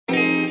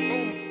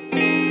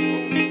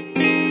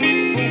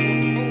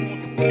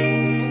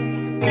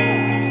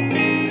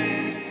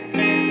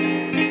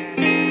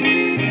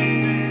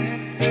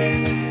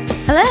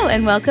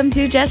and welcome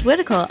to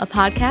Jesuitical, a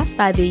podcast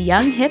by the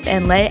young, hip,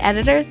 and lay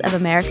editors of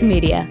American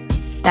media.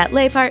 That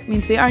lay part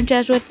means we aren't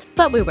Jesuits,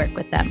 but we work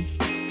with them.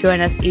 Join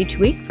us each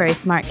week for a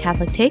smart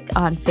Catholic take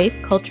on faith,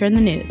 culture, and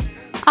the news,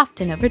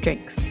 often over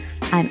drinks.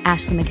 I'm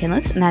Ashley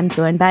McKinless, and I'm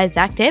joined by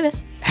Zach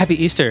Davis.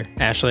 Happy Easter,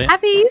 Ashley.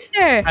 Happy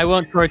Easter! I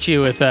won't torch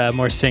you with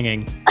more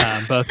singing,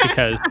 both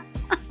because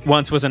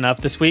once was enough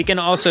this week, and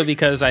also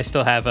because I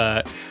still have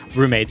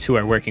roommates who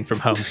are working from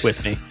home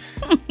with me.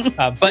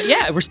 But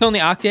yeah, we're still in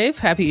the octave.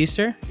 Happy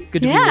Easter.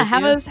 Good to be with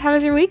you. How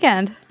was your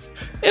weekend?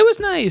 It was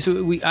nice.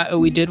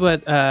 We did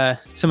what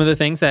some of the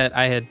things that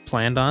I had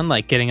planned on,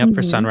 like getting up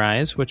for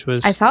sunrise, which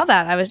was... I saw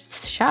that. I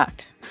was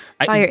shocked.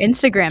 I saw your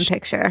Instagram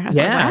picture. I was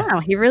like, wow,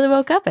 he really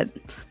woke up at,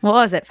 what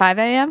was it, 5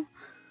 a.m.?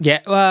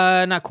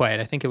 Yeah, not quite.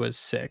 I think it was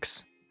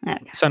 6.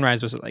 Okay.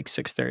 Sunrise was at like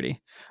 6:30.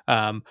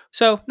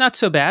 So not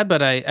so bad,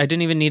 but I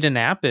didn't even need a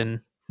nap,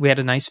 and we had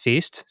a nice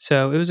feast.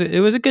 So it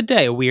was a good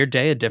day, a weird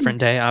day, a different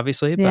day,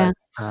 obviously. But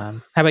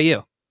how about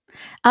you?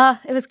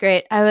 It was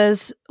great. I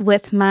was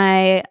with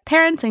my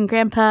parents and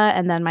grandpa,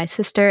 and then my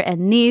sister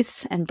and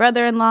niece and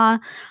brother-in-law.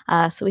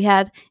 So we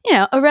had,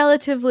 a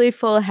relatively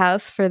full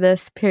house for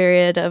this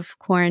period of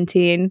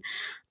quarantine.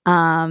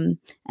 So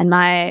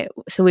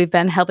we've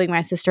been helping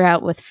my sister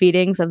out with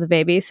feedings of the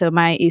baby. So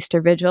my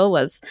Easter vigil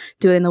was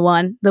doing the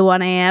 1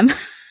 a.m. with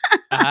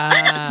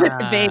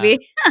the baby,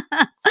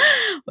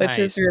 which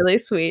was really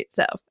sweet.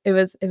 So it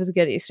was a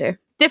good Easter.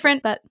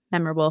 Different, but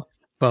memorable.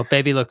 Well,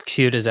 baby looked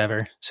cute as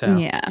ever. So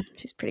yeah,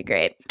 she's pretty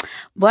great.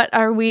 What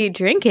are we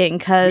drinking?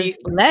 Because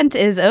Lent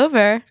is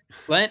over.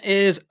 Lent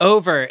is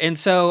over. And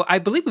so I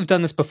believe we've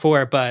done this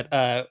before,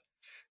 but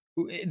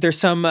there's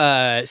some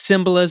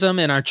symbolism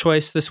in our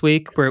choice this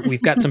week where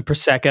we've got some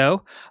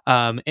Prosecco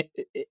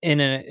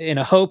in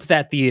a hope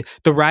that the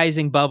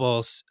rising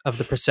bubbles of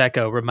the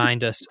Prosecco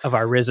remind us of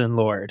our risen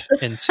Lord.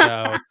 And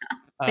so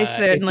they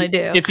certainly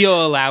do. If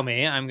you'll allow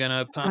me, I'm going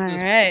to pump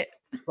this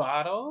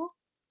bottle.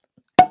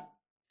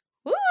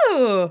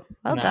 Ooh,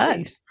 well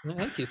nice. done.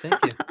 Thank you.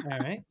 All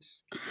right.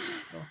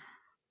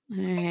 All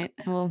right.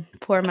 I will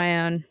pour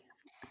my own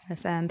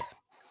this end.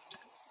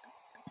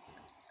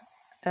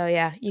 Oh,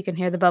 yeah. You can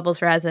hear the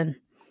bubbles rising.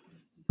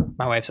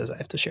 My wife says I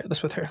have to share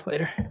this with her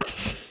later.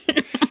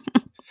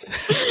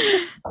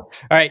 All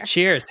right.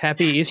 Cheers.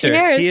 Happy Easter.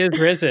 Cheers. He is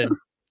risen.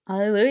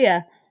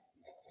 Hallelujah.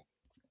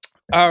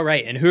 All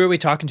right. And who are we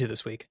talking to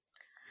this week?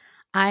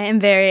 I am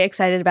very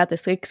excited about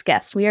this week's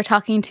guest. We are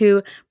talking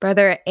to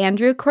Brother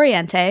Andrew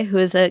Corriente, who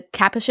is a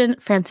Capuchin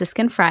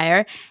Franciscan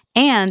friar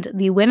and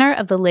the winner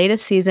of the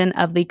latest season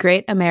of the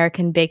Great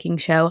American Baking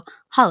Show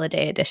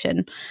Holiday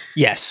Edition.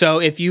 Yes. So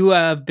if you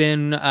have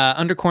been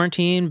under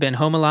quarantine, been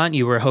home a lot,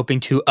 you were hoping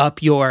to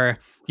up your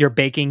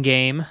baking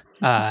game,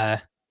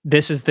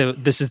 this is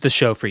the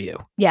show for you.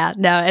 Yeah,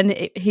 no,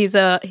 and he's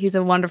a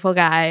wonderful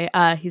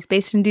guy. He's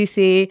based in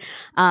DC,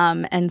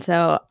 and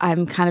so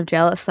I'm kind of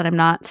jealous that I'm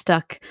not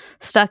stuck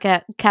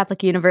at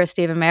Catholic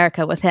University of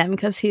America with him,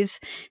 because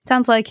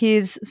sounds like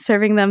he's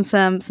serving them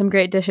some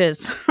great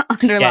dishes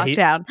under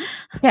lockdown.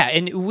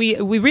 And we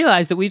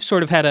realized that we've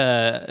sort of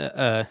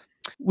had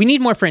we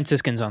need more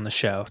Franciscans on the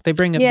show. They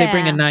bring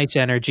a nice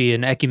energy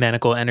and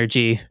ecumenical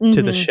energy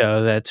to the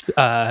show. That's really.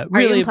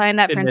 Are you implying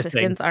that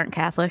Franciscans aren't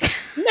Catholic?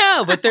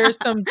 No, but there's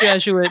some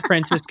Jesuit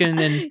Franciscan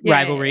and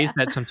rivalries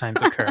that sometimes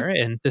occur,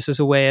 and this is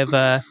a way of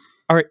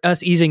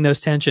us easing those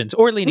tensions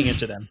or leaning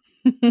into them.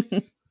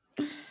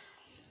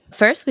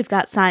 First, we've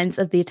got Signs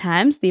of the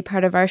Times, the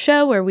part of our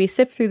show where we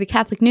sift through the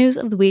Catholic news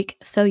of the week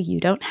so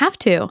you don't have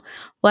to.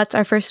 What's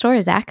our first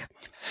story, Zach?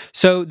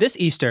 So this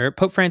Easter,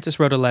 Pope Francis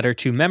wrote a letter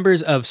to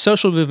members of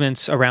social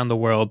movements around the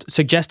world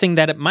suggesting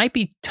that it might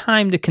be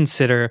time to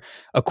consider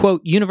a,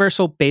 quote,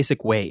 universal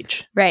basic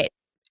wage. Right.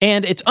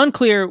 And it's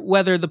unclear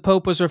whether the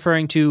Pope was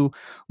referring to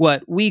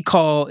what we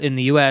call in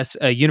the U.S.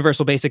 a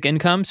universal basic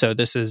income. So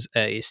this is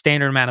a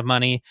standard amount of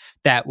money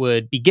that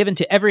would be given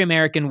to every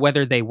American,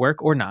 whether they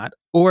work or not,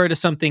 or to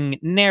something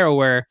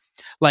narrower,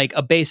 like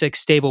a basic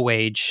stable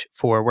wage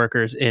for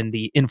workers in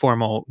the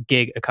informal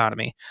gig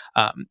economy.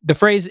 The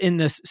phrase in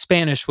this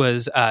Spanish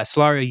was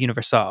salario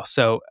universal.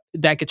 So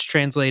that gets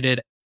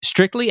translated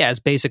strictly as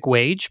basic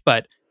wage,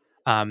 but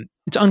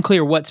it's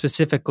unclear what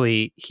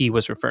specifically he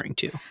was referring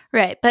to.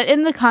 Right. But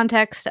in the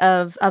context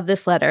of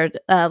this letter,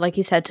 like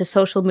you said, to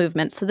social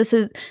movements. So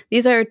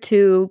these are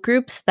two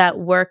groups that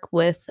work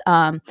with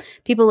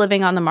people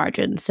living on the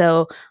margins.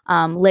 So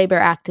labor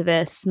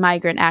activists,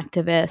 migrant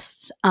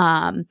activists,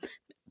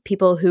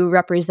 people who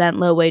represent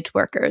low-wage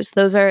workers.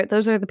 Those are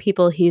the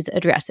people he's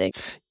addressing.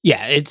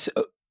 Yeah, it's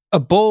a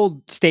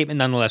bold statement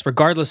nonetheless,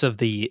 regardless of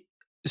the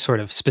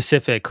sort of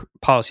specific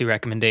policy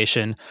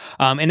recommendation.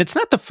 And it's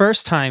not the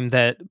first time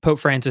that Pope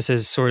Francis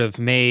has sort of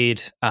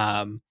made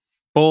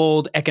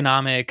bold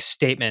economic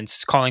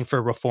statements calling for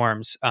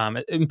reforms,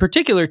 in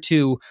particular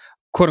to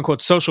quote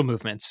unquote social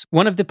movements.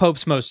 One of the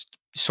Pope's most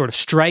sort of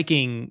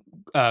striking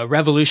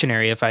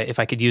revolutionary, if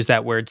I could use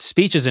that word,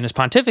 speeches in his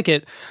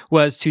pontificate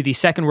was to the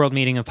Second World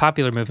Meeting of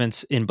Popular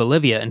Movements in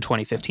Bolivia in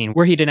 2015,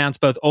 where he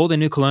denounced both old and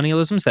new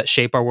colonialisms that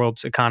shape our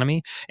world's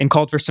economy and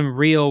called for some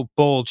real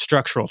bold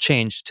structural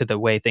change to the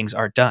way things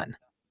are done.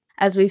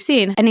 As we've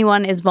seen,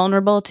 anyone is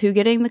vulnerable to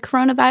getting the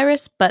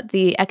coronavirus, but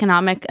the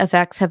economic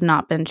effects have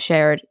not been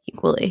shared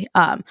equally.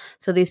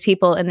 So these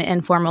people in the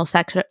informal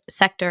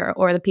sector,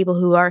 or the people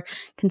who are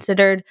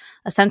considered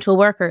essential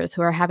workers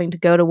who are having to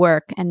go to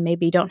work and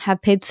maybe don't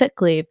have paid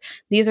sick leave,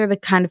 these are the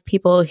kind of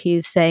people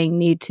he's saying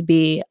need to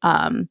be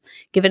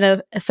given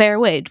a fair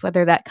wage,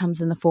 whether that comes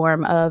in the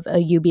form of a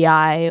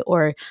UBI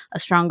or a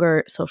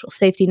stronger social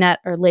safety net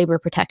or labor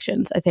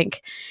protections. I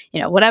think,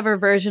 whatever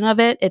version of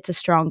it, it's a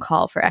strong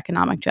call for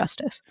economic justice.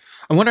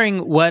 I'm wondering,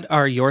 what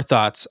are your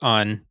thoughts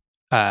on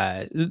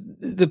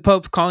the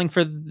Pope calling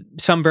for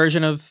some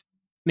version of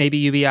maybe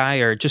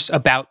UBI, or just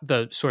about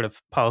the sort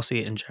of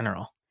policy in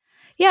general?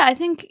 Yeah, I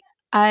think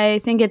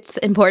it's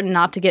important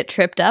not to get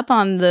tripped up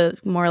on the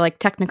more like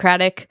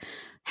technocratic,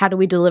 how do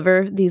we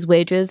deliver these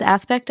wages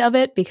aspect of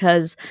it,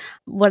 because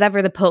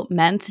whatever the Pope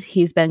meant,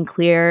 he's been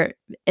clear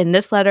in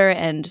this letter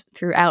and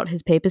throughout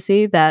his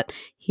papacy that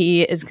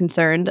he is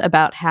concerned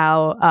about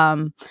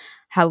how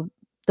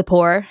the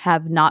poor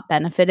have not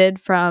benefited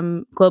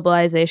from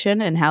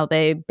globalization and how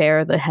they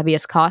bear the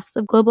heaviest costs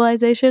of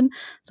globalization.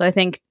 So I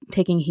think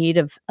taking heed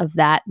of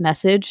that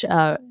message,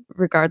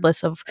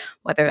 regardless of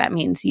whether that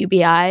means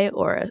UBI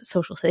or a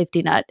social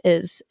safety net,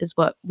 is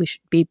what we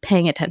should be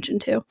paying attention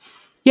to.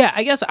 Yeah,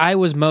 I guess I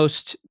was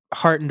most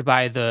heartened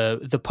by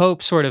the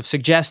Pope sort of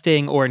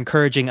suggesting or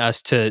encouraging us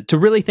to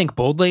really think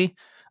boldly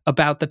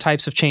about the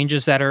types of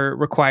changes that are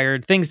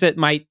required, things that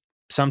might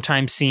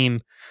sometimes seem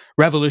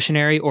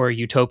revolutionary or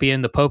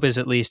utopian. The Pope is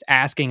at least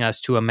asking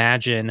us to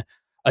imagine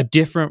a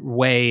different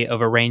way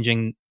of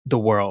arranging the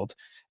world,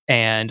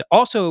 and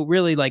also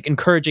really like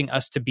encouraging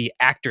us to be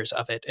actors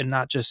of it, and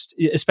not just,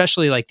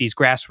 especially like these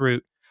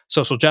grassroots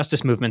social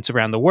justice movements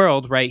around the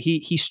world, right?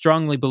 He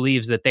strongly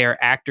believes that they are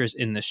actors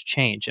in this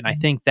change, and I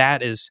think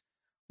that is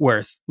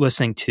worth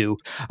listening to.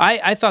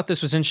 I thought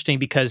this was interesting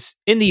because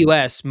in the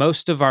US,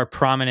 most of our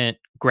prominent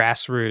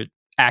grassroots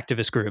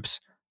activist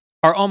groups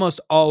are almost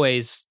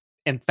always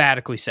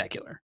emphatically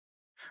secular,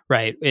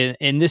 right?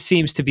 And this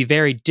seems to be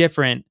very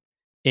different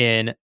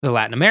in the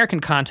Latin American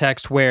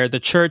context, where the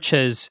church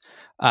has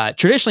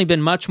traditionally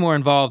been much more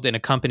involved in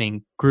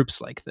accompanying groups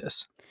like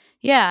this.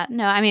 Yeah,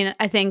 no, I mean,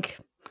 I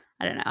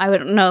don't know. I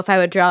wouldn't know if I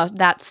would draw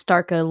that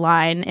stark a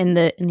line in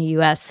the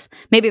U.S.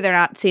 Maybe they're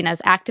not seen as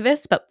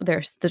activists, but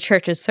the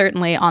church is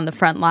certainly on the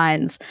front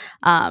lines,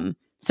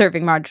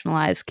 serving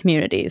marginalized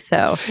communities.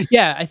 So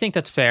yeah, I think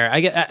that's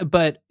fair.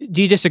 But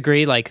do you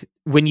disagree? Like,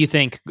 when you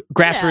think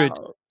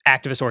grassroots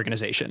activist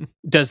organization,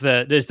 does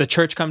the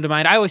church come to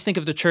mind? I always think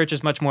of the church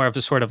as much more of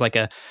a sort of like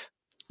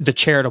the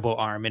charitable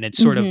arm, and it's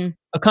sort of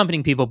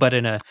accompanying people, but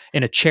in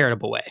a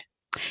charitable way.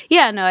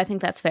 Yeah, no, I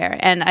think that's fair.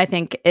 And I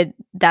think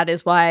that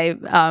is why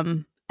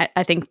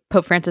I think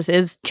Pope Francis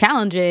is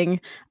challenging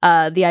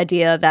the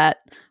idea that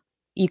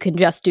you can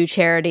just do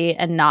charity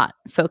and not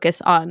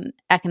focus on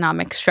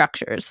economic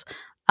structures.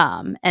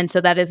 And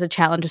so that is a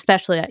challenge,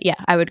 especially,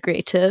 I would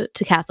agree, to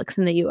Catholics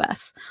in the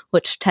U.S.,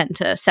 which tend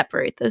to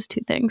separate those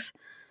two things.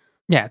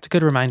 Yeah, it's a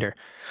good reminder.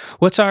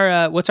 What's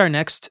our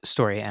next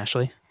story,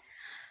 Ashley?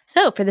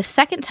 So, for the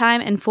second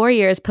time in 4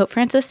 years, Pope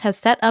Francis has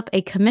set up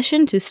a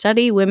commission to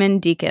study women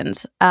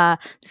deacons.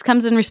 This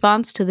comes in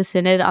response to the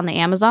Synod on the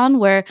Amazon,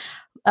 where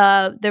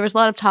there was a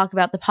lot of talk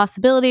about the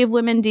possibility of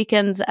women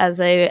deacons as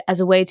a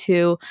way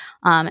to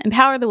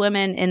empower the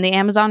women in the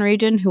Amazon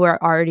region who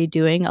are already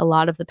doing a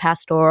lot of the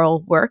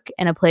pastoral work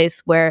in a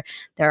place where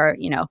there are,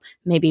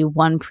 maybe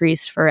one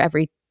priest for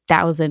every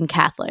 1,000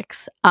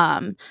 Catholics.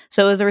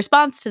 So it was a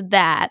response to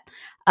that,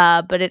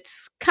 but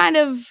it's kind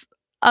of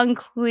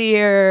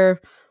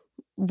unclear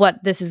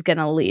what this is going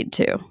to lead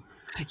to.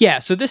 Yeah,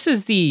 so this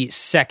is the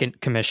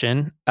second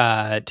commission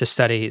to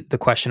study the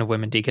question of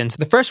women deacons.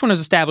 The first one was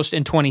established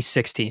in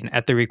 2016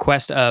 at the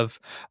request of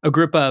a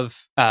group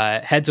of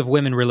heads of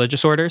women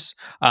religious orders.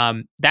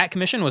 That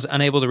commission was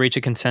unable to reach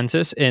a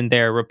consensus in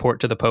their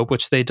report to the Pope,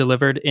 which they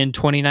delivered in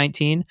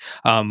 2019,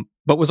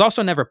 but was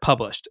also never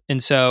published.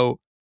 And so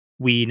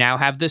we now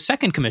have the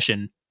second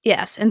commission.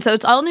 Yes, and so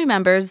it's all new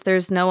members.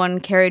 There's no one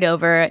carried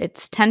over.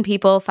 It's 10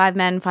 people, 5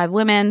 men, 5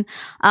 women.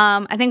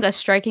 I think a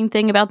striking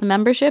thing about the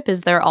membership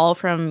is they're all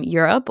from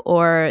Europe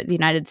or the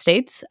United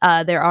States.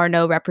 There are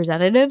no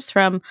representatives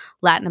from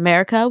Latin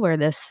America, where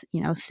this,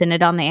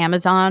 Synod on the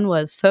Amazon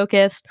was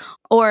focused,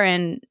 or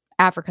in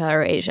Africa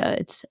or Asia.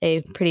 It's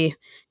a pretty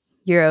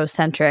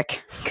Eurocentric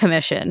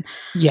commission.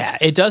 Yeah,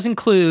 it does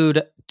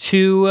include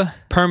 2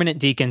 permanent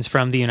deacons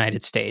from the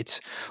United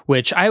States,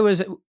 which I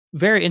was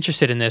very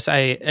interested in this.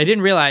 I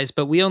didn't realize,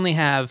 but we only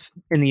have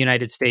in the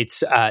United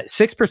States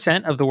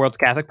 6% of the world's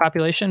Catholic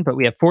population, but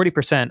we have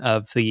 40%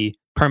 of the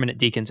permanent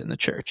deacons in the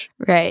church.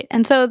 Right.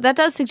 And so that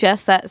does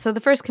suggest that, so the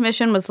first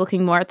commission was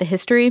looking more at the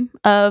history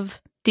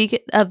of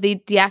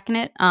the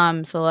diaconate.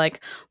 So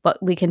like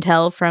what we can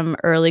tell from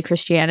early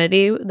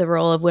Christianity, the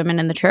role of women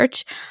in the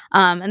church,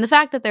 and the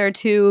fact that there are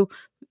two,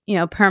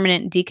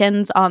 permanent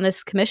deacons on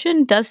this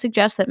commission does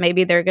suggest that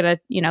maybe they're going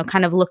to,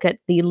 kind of look at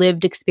the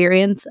lived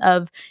experience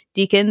of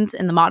deacons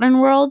in the modern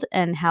world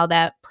and how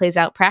that plays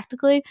out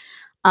practically.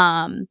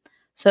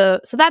 So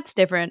that's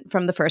different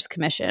from the first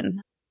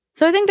commission.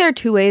 So I think there are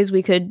two ways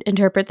we could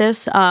interpret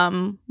this.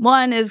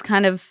 One is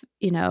kind of,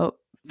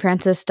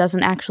 Francis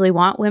doesn't actually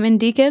want women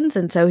deacons,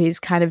 and so he's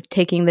kind of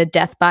taking the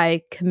death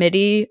by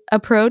committee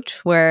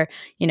approach where,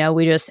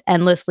 we just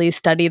endlessly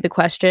study the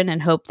question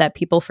and hope that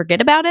people forget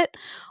about it.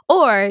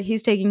 Or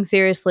he's taking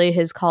seriously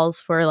his calls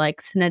for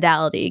like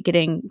synodality,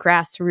 getting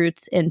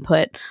grassroots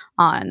input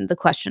on the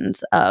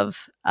questions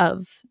of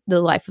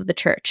the life of the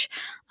church.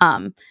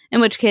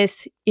 In which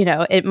case,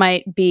 it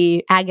might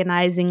be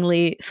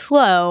agonizingly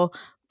slow,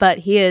 but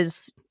he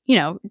is,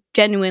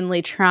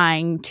 genuinely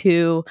trying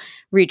to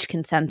reach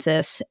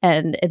consensus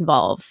and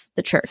involve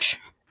the church.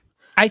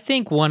 I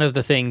think one of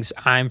the things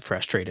I'm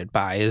frustrated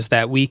by is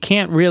that we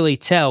can't really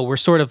tell. We're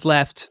sort of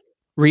left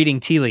reading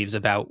tea leaves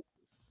about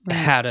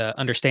how to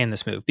understand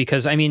this move,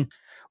 because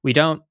we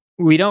don't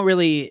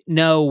really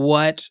know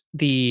what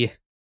the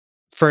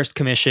first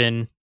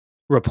commission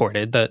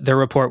reported. Their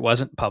report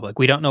wasn't public.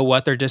 We don't know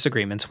what their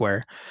disagreements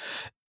were.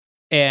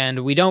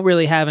 And we don't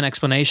really have an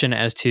explanation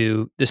as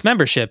to this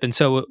membership. And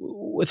so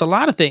with a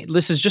lot of things,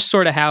 this is just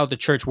sort of how the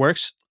church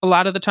works a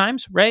lot of the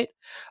times, right?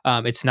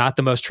 It's not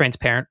the most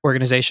transparent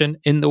organization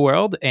in the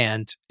world.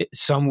 And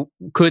some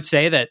could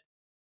say that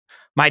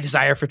my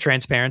desire for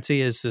transparency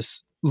is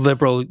this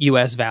liberal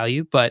U.S.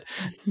 value, but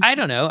I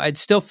don't know. It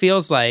still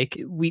feels like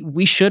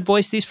we should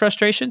voice these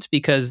frustrations,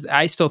 because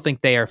I still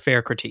think they are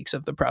fair critiques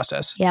of the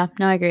process. Yeah,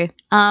 no, I agree.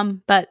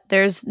 But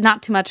there's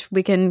not too much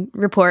we can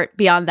report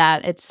beyond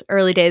that. It's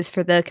early days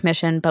for the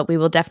commission, but we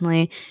will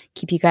definitely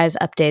keep you guys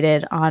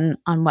updated on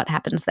what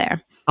happens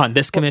there. On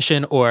this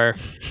commission, or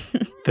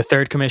the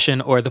third commission,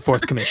 or the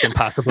fourth commission,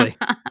 possibly.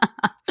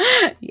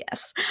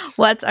 Yes.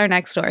 What's our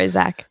next story,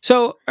 Zach?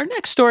 So our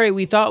next story,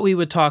 we thought we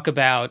would talk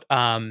about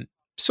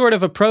sort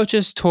of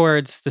approaches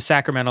towards the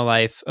sacramental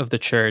life of the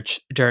church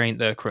during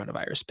the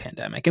coronavirus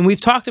pandemic. And we've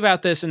talked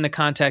about this in the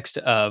context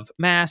of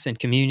Mass and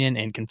communion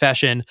and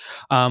confession.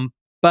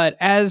 But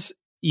as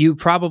you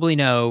probably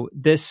know,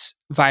 this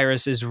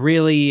virus is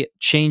really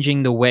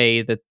changing the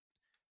way that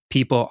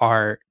people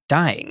are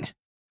dying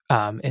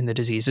in the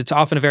disease. It's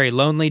often a very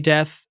lonely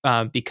death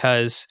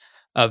because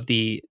of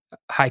the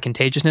high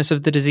contagiousness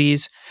of the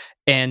disease.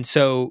 And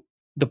so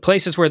the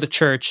places where the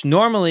church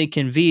normally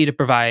can be to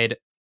provide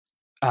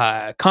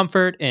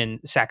comfort and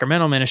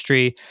sacramental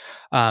ministry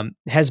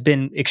has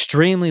been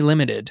extremely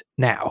limited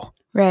now.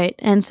 Right.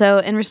 And so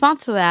in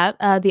response to that,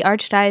 the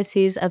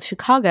Archdiocese of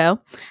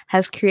Chicago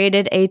has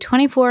created a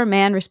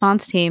 24-man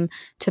response team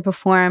to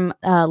perform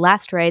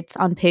last rites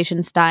on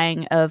patients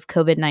dying of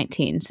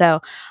COVID-19. So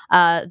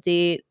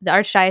the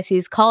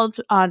Archdiocese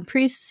called on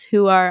priests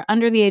who are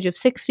under the age of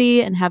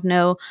 60 and have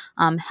no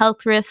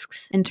health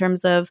risks in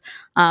terms of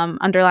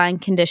underlying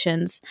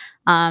conditions,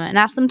 and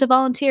asked them to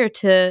volunteer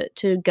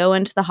to go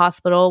into the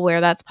hospital where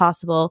that's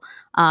possible,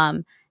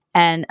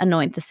 and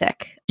anoint the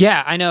sick.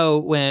 Yeah, I know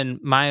when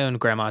my own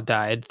grandma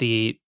died,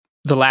 the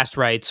last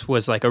rites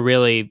was like a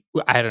really,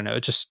 I don't know,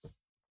 it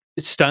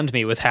stunned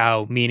me with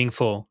how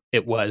meaningful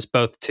it was,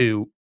 both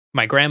to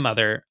my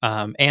grandmother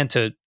and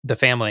to the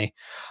family.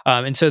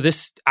 And so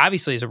this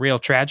obviously is a real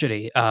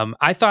tragedy.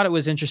 I thought it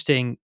was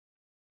interesting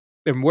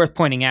and worth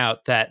pointing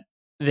out that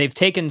they've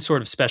taken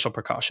sort of special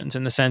precautions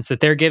in the sense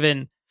that they're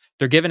given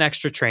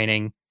extra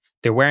training,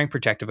 they're wearing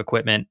protective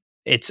equipment.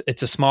 It's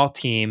a small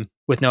team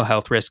with no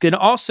health risk, and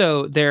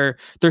also they're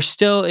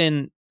still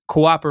in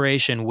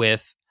cooperation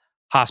with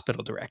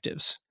hospital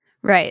directives.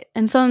 Right,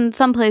 and so in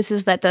some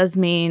places that does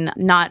mean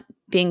not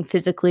being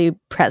physically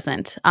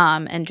present,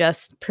 and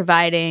just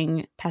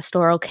providing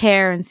pastoral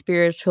care and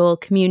spiritual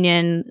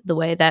communion the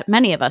way that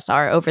many of us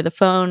are over the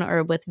phone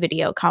or with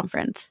video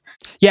conference.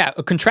 Yeah,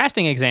 a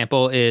contrasting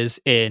example is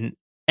in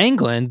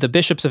England. The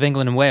bishops of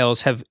England and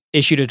Wales have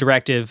issued a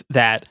directive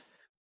that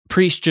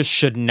priests just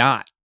should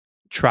not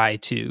try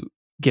to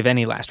give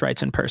any last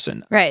rites in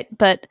person. Right,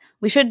 but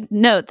we should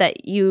note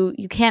that you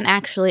can't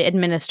actually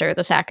administer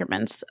the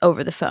sacraments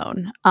over the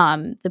phone.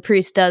 The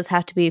priest does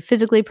have to be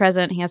physically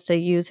present. He has to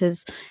use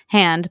his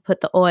hand to put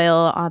the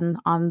oil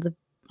on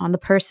the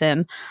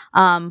person,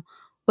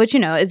 which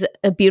is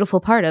a beautiful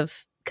part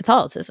of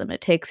Catholicism. It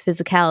takes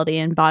physicality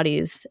and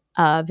bodies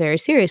very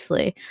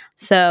seriously.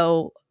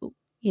 So,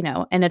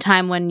 in a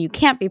time when you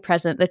can't be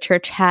present, the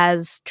church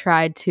has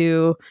tried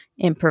to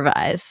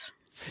improvise.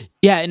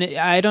 Yeah, and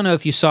I don't know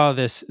if you saw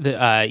this.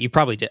 You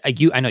probably did.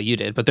 I know you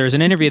did. But there's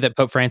an interview that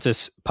Pope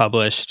Francis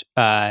published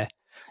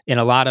in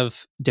a lot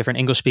of different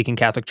English-speaking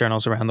Catholic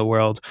journals around the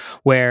world,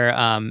 where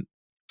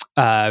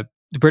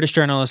the British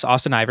journalist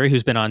Austin Ivory,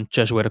 who's been on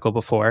Jesuitical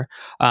before,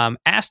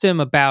 asked him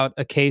about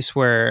a case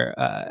where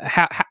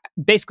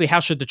basically how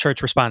should the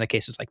church respond to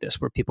cases like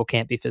this where people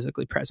can't be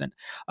physically present.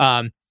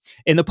 And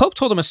the Pope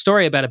told him a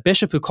story about a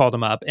bishop who called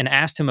him up and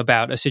asked him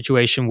about a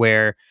situation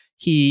where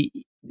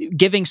he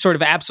giving sort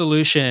of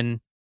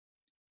absolution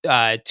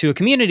to a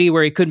community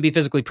where he couldn't be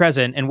physically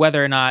present, and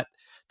whether or not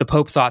the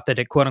Pope thought that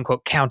it quote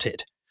unquote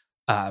counted.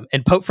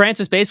 And Pope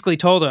Francis basically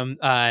told him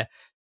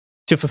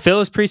to fulfill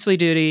his priestly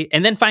duty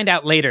and then find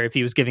out later if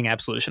he was giving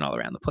absolution all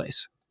around the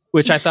place,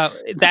 which I thought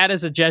that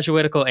is a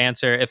Jesuitical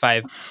answer if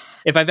I've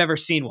ever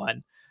seen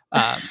one.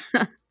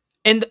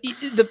 And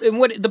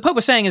what the Pope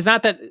was saying is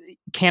not that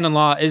canon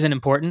law isn't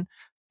important,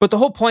 but the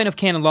whole point of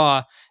canon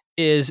law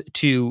is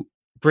to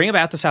bring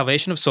about the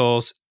salvation of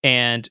souls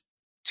and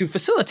to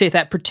facilitate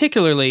that,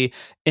 particularly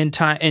in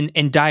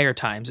dire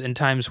times, in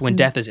times when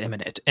death is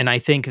imminent. And I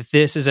think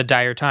this is a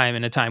dire time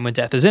and a time when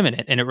death is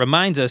imminent. And it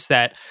reminds us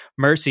that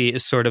mercy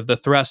is sort of the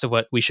thrust of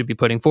what we should be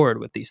putting forward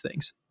with these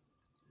things.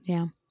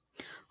 Yeah.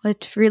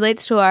 Which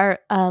relates to our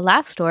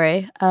last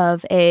story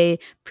of a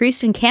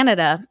priest in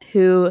Canada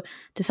who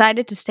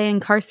decided to stay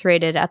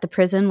incarcerated at the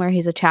prison where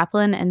he's a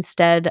chaplain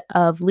instead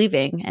of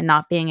leaving and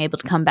not being able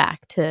to come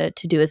back to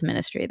do his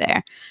ministry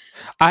there.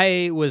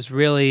 I was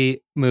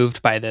really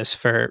moved by this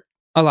for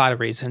a lot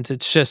of reasons.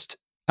 It's just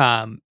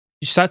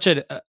such I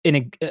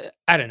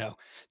don't know.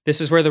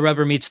 This is where the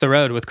rubber meets the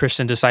road with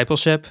Christian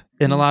discipleship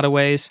in a lot of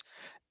ways,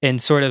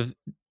 and sort of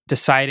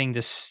deciding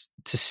to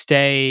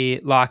stay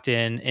locked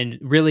in and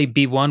really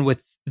be one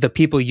with the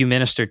people you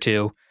minister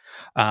to.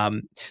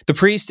 The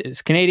priest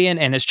is Canadian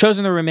and has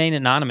chosen to remain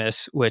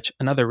anonymous, which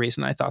another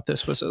reason I thought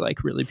this was a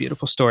really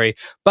beautiful story.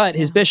 But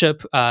his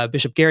bishop,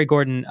 Bishop Gary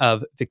Gordon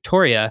of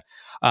Victoria,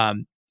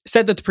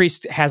 said that the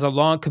priest has a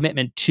long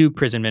commitment to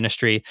prison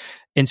ministry.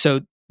 And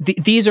so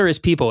these are his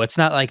people. It's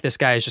not like this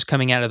guy is just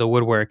coming out of the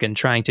woodwork and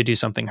trying to do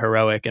something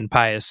heroic and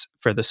pious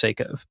for the sake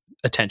of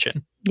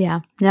attention. Yeah,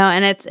 no,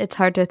 and it's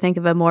hard to think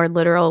of a more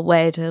literal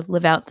way to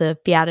live out the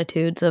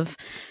Beatitudes of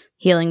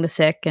healing the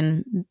sick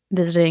and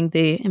visiting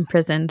the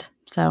imprisoned.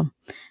 So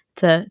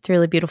it's a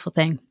really beautiful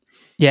thing.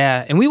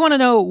 Yeah, and we want to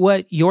know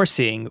what you're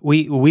seeing.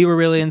 We were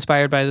really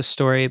inspired by this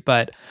story,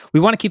 but we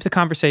want to keep the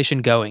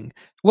conversation going.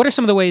 What are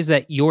some of the ways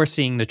that you're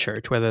seeing the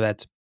church, whether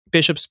that's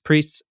bishops,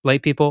 priests, lay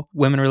people,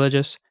 women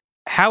religious?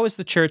 How is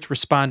the church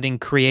responding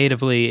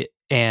creatively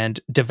and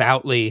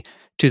devoutly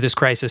to this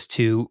crisis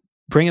to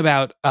bring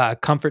about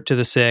comfort to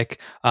the sick,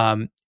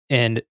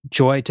 and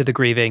joy to the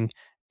grieving,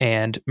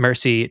 and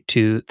mercy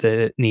to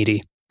the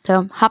needy?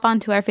 So hop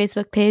onto our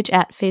Facebook page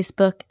at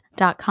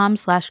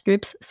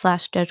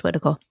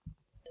facebook.com/groups/Jesuitical.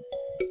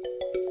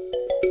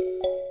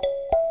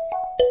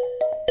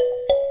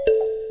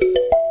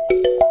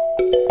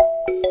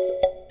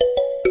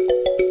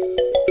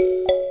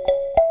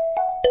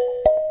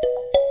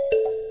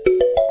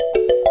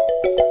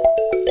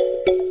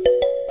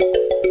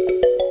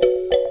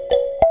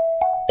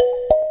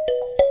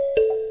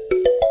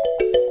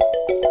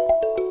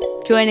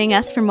 Joining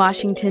us from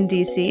Washington,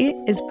 D.C.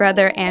 is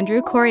Brother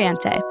Andrew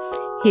Corriente.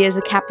 He is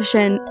a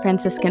Capuchin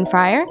Franciscan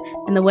friar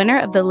and the winner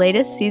of the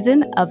latest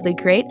season of the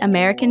Great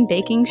American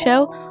Baking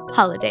Show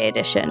Holiday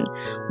Edition.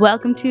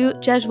 Welcome to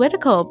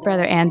Jesuitical,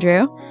 Brother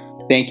Andrew.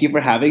 Thank you for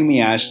having me,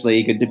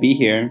 Ashley. Good to be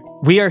here.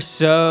 We are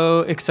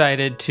so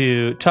excited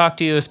to talk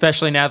to you,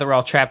 especially now that we're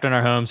all trapped in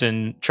our homes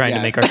and trying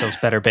to make ourselves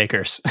better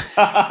bakers.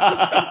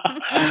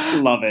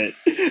 Love it.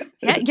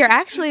 Yeah, you're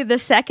actually the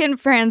second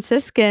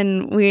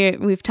Franciscan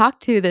we've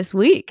talked to this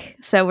week.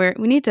 So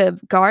we need to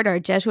guard our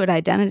Jesuit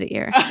identity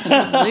here. Lose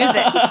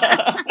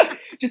it.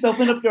 Just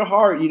open up your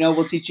heart.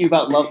 We'll teach you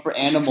about love for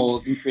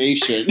animals and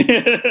creation.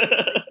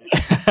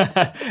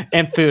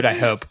 And food, I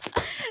hope.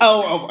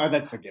 Oh,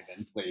 that's a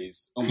given,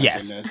 please. Oh my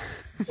goodness.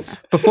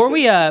 Before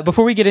we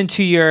get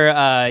into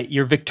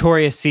your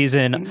victorious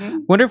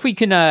season, wonder if we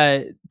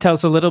can tell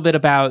us a little bit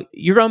about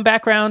your own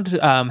background.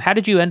 How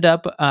did you end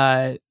up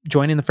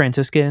joining the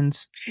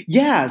Franciscans?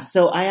 Yeah,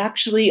 so I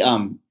actually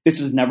this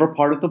was never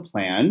part of the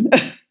plan.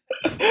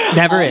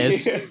 Never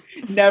is.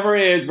 Never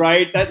is,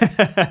 right?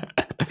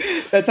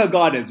 That's how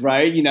God is,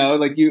 right? You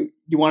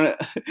want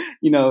to,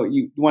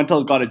 you want to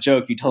tell God a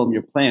joke, you tell him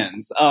your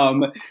plans.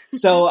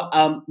 So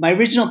my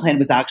original plan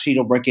was actually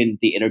to work in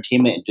the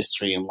entertainment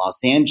industry in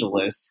Los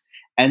Angeles.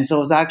 And so I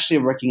was actually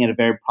working at a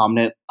very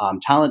prominent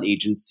talent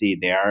agency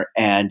there,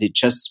 and it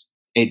just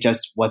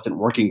wasn't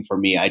working for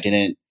me. I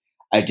didn't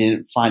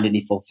find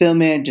any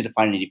fulfillment, didn't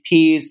find any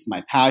peace.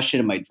 My passion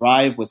and my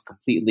drive was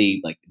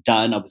completely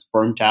done. I was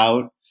burnt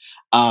out.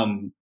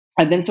 And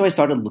then so I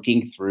started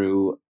looking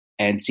through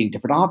and seeing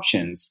different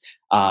options,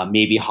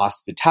 maybe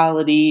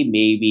hospitality,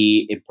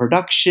 maybe in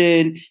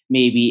production,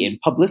 maybe in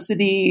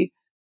publicity,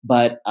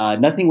 but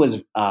nothing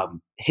was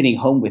hitting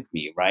home with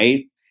me,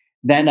 right?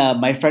 Then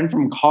my friend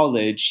from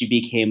college, she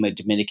became a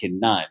Dominican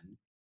nun,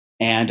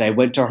 and I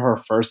went to her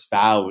first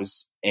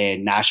vows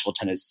in Nashville,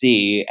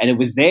 Tennessee, and it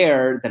was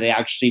there that I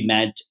actually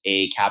met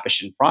a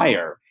Capuchin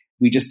friar.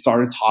 We just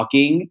started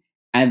talking,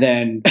 and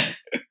then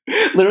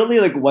literally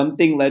like one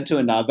thing led to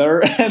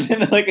another, and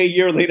then like a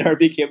year later I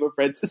became a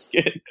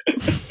Franciscan.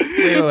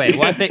 Wait.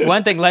 One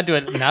thing led to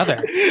another.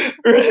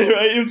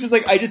 Right. It was just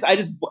like I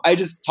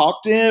just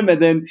talked to him,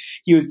 and then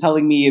he was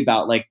telling me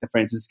about like the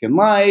Franciscan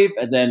life,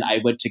 and then I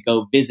went to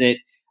go visit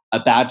a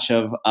batch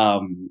of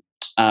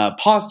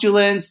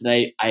postulants,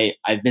 and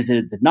I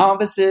visited the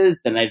novices,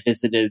 then I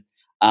visited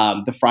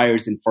the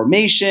friars in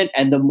formation,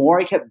 and the more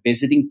I kept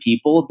visiting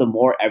people, the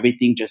more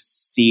everything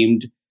just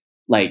seemed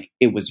like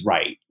it was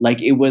right.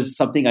 Like it was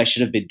something I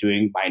should have been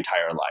doing my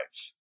entire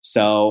life.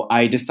 So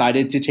I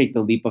decided to take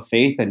the leap of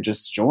faith and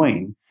just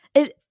join.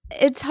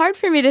 It's hard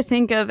for me to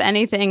think of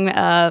anything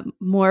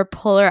more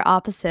polar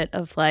opposite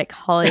of like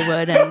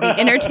Hollywood and the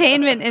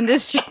entertainment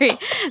industry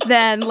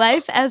than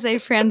life as a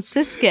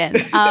Franciscan.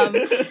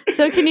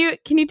 So can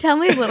you tell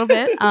me a little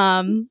bit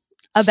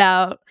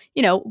about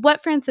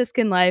what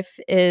Franciscan life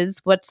is?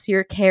 What's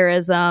your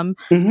charism,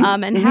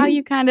 and how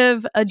you kind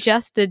of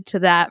adjusted to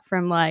that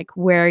from like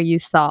where you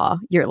saw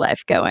your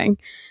life going?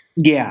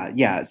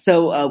 Yeah.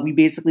 So we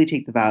basically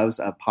take the vows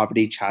of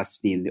poverty,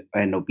 chastity,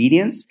 and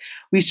obedience.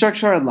 We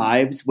structure our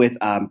lives with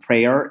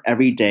prayer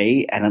every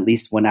day and at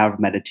least 1 hour of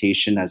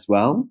meditation as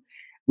well.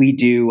 We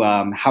do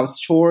house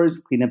chores,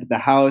 clean up the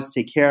house,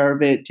 take care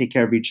of it, take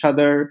care of each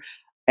other,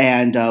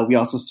 and we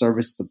also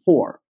service the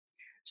poor.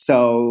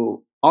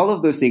 So all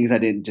of those things I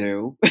didn't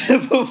do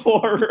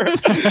before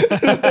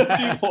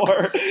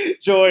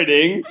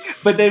joining.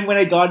 But then when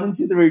I got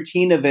into the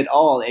routine of it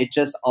all, it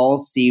just all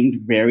seemed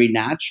very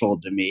natural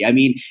to me. I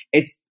mean,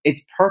 it's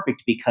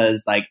perfect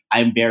because like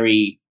I'm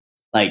very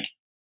like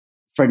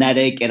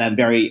frenetic and I'm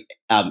very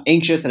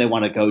anxious and I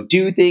want to go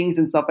do things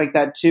and stuff like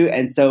that too.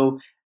 And so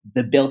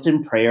the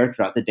built-in prayer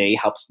throughout the day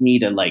helps me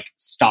to like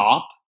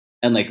stop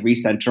and like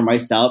recenter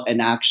myself and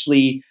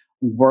actually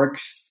work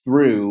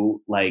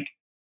through like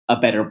a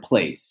better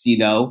place,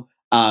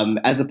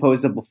 as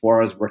opposed to before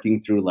I was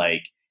working through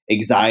like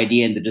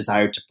anxiety and the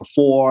desire to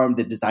perform,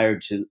 the desire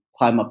to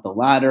climb up the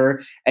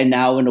ladder. And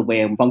now in a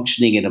way, I'm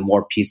functioning in a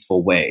more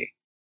peaceful way.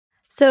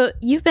 So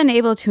you've been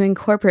able to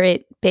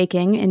incorporate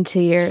baking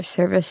into your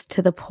service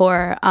to the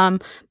poor.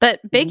 But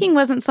baking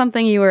wasn't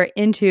something you were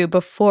into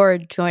before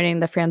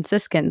joining the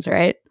Franciscans,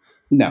 right?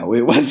 No,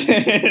 it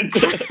wasn't.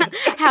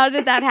 How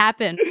did that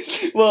happen?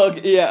 Well,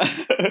 yeah.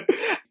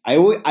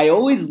 I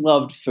always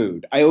loved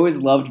food. I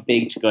always loved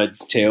baked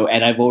goods too.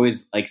 And I've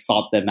always like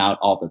sought them out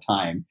all the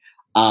time.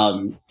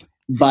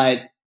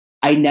 But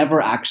I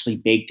never actually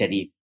baked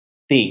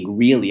anything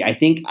really. I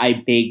think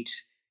I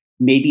baked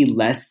maybe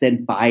less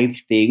than 5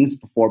 things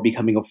before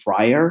becoming a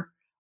friar.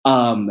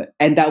 And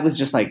that was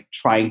just like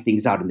trying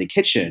things out in the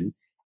kitchen.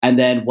 And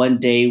then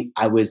one day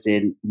I was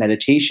in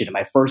meditation in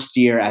my first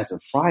year as a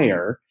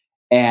friar.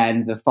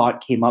 And the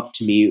thought came up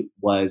to me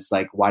was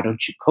like, why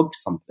don't you cook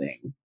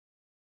something?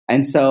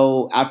 And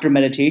so after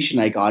meditation,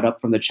 I got up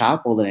from the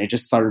chapel and I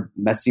just started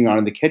messing around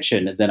in the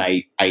kitchen. And then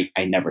I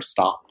never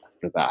stopped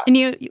after that.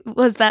 And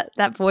was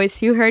that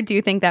voice you heard? Do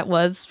you think that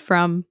was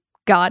from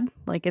God?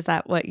 Like, is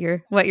that what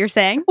you're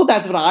saying? Well,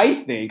 that's what I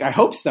think. I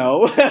hope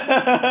so.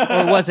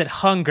 Or was it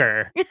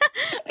hunger?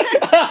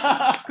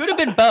 Could have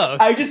been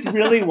both. I just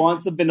really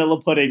want some vanilla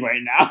pudding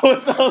right now.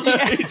 So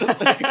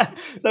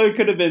it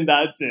could have been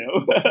that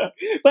too.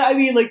 But I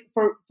mean, like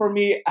for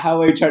me,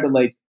 how I try to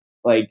like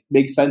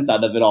make sense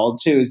out of it all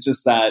too is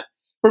just that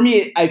for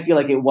me, I feel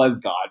like it was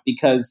God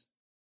because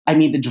I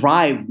mean, the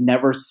drive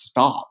never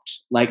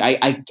stopped. Like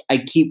I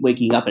keep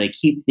waking up and I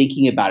keep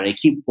thinking about it. I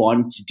keep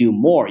wanting to do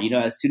more.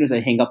 As soon as I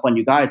hang up on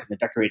you guys, I'm gonna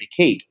decorate a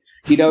cake.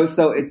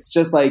 So it's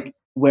just like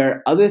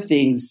where other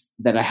things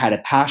that I had a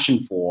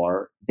passion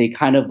for, they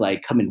kind of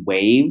like come in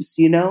waves.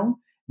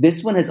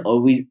 This one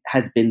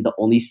has been the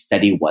only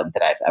steady one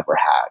that I've ever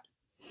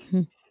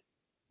had.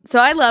 So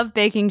I love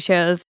baking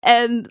shows,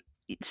 and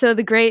so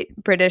the Great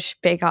British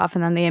Bake Off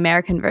and then the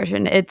American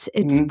version, it's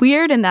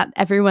weird in that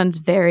everyone's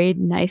very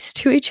nice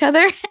to each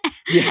other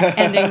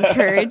and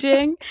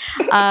encouraging.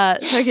 So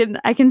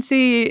I can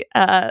see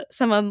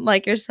someone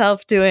like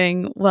yourself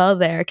doing well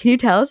there. Can you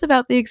tell us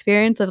about the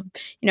experience of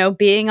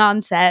being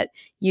on set?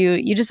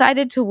 You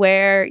decided to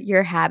wear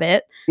your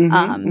habit,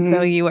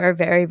 so you are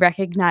very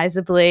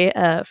recognizably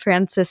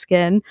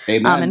Franciscan,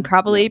 and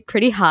probably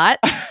pretty hot.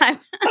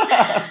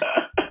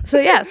 So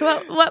yeah, so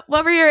what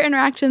were your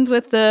interactions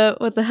with the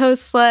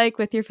hosts like,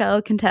 with your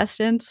fellow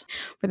contestants?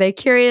 Were they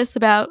curious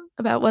about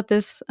what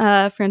this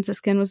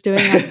Franciscan was doing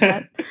on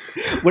set?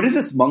 What is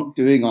this monk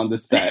doing on the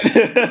set?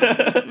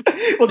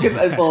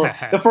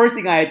 The first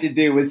thing I had to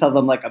do was tell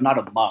them like I'm not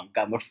a monk,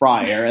 I'm a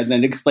friar, and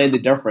then explain the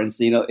difference.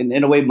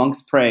 In a way,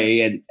 monks pray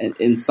and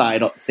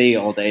inside say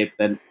all day, but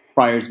then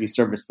friars we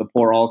service the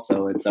poor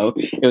also, and so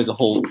it was a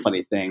whole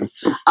funny thing.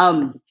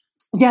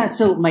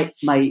 So my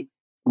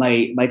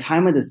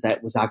time on the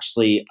set was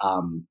actually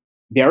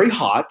very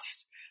hot,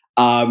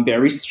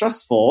 very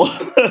stressful,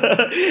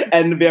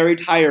 and very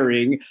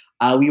tiring.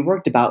 We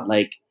worked about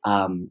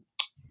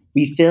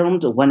we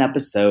filmed one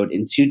episode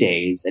in 2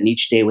 days, and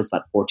each day was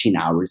about 14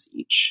 hours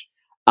each.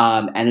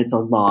 And it's a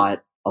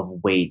lot of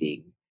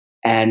waiting.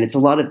 And it's a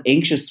lot of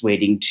anxious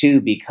waiting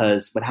too,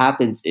 because what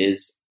happens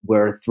is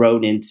we're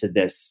thrown into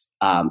this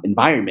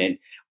environment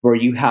where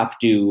you have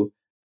to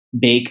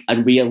bake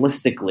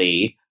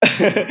unrealistically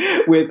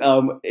with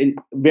in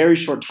very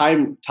short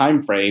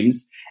time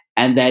frames,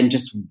 and then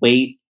just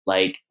wait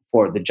like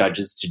for the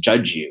judges to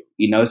judge you,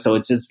 so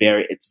it's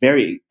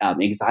very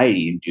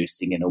anxiety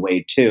inducing in a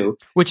way too,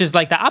 which is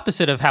like the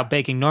opposite of how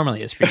baking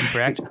normally is for you,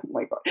 correct? Oh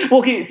my God.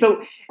 Well, okay,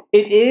 so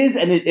it is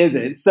and it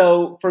isn't.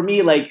 So for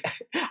me, like,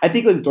 I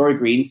think it was Dora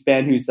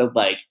Greenspan who said,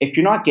 like, if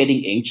you're not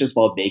getting anxious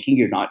while baking,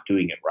 you're not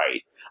doing it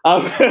right.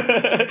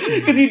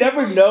 Because you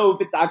never know if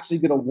it's actually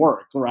going to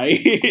work,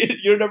 right?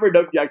 You never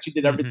know if you actually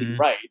did everything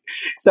right.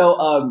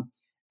 So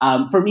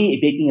for me,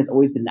 baking has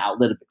always been an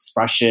outlet of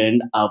expression,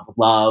 of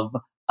love,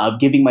 of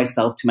giving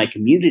myself to my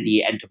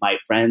community and to my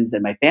friends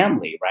and my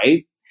family,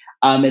 right?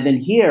 And then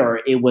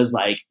here it was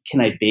like,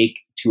 can I bake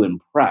to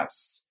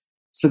impress?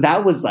 So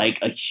that was like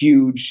a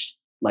huge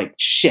like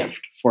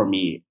shift for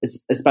me,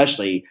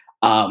 especially.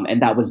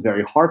 And that was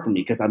very hard for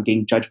me because I'm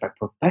getting judged by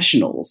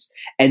professionals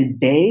and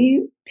they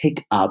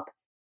pick up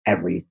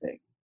everything.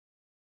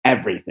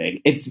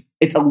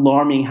 It's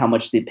alarming how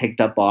much they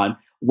picked up on.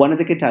 One of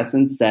the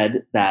contestants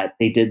said that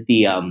they did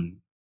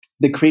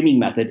the creaming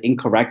method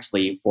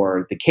incorrectly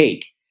for the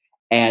cake.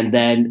 And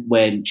then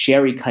when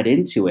Sherry cut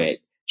into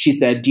it, she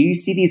said, "Do you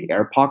see these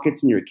air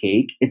pockets in your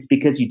cake? It's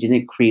because you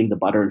didn't cream the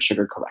butter and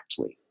sugar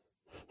correctly."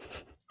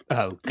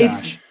 Oh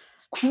gosh. It's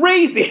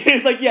crazy.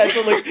 Like, yeah,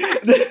 so like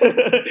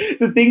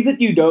the things that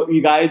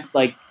you guys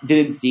like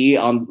didn't see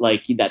on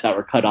like that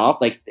were cut off,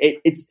 like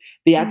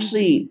they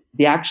actually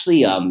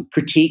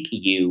critique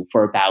you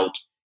for about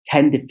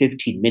 10 to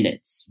 15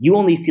 minutes. You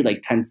only see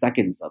like 10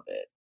 seconds of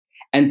it.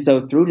 And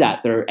so through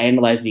that, they're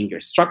analyzing your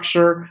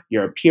structure,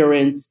 your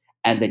appearance,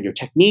 and then your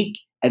technique,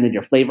 and then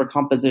your flavor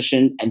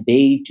composition, and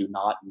they do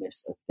not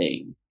miss a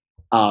thing.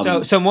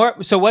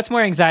 So what's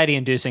more anxiety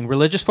inducing,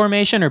 religious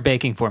formation or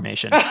baking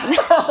formation?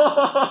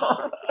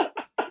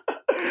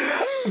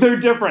 They're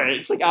different.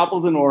 It's like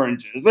apples and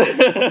oranges.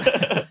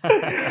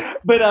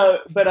 But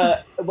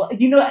well,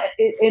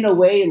 in a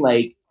way,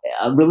 like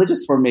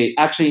religious formation.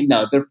 Actually,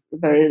 no,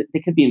 they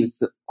could be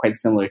quite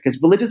similar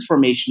because religious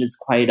formation is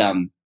quite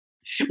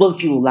well,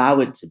 if you allow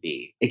it to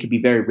be, it could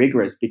be very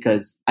rigorous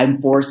because I'm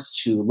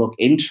forced to look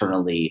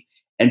internally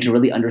and to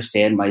really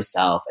understand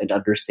myself and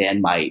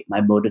understand my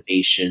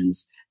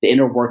motivations, the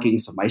inner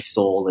workings of my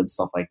soul and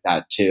stuff like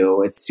that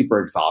too. It's super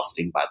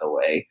exhausting, by the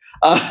way.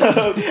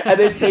 And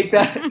then take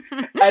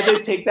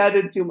that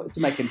into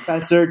my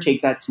confessor,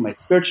 take that to my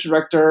spiritual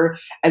director,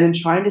 and then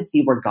trying to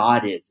see where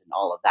God is in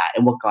all of that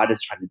and what God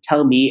is trying to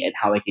tell me and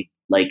how I could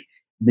like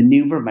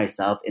maneuver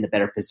myself in a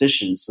better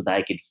position so that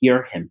I could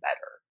hear him better.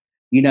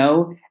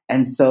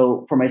 And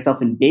so for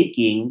myself in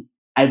baking,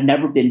 I've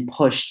never been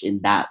pushed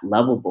in that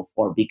level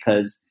before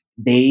because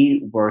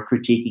they were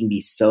critiquing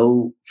me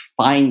so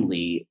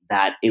finely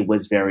that it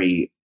was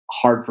very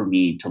hard for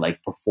me to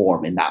like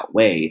perform in that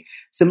way.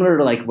 Similar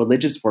to like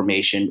religious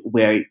formation,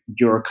 where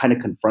you're kind of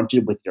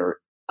confronted with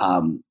your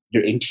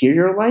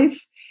interior life.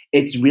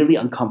 It's really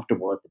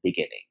uncomfortable at the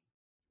beginning,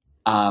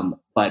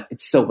 but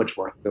it's so much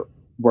worth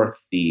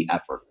the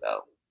effort,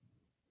 though.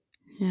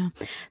 Yeah.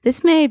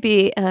 This may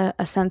be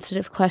a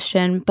sensitive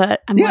question,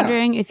 but I'm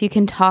wondering if you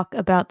can talk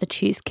about the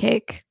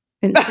cheesecake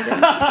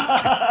incident.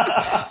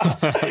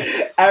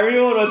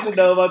 Everyone wants to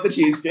know about the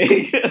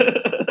cheesecake.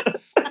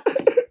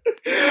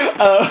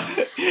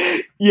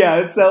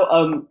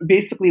 So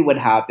basically what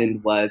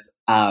happened was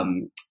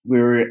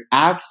we were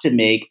asked to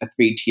make a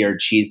 3-tiered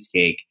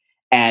cheesecake,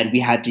 and we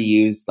had to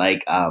use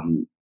like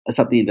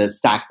something to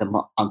stack them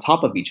on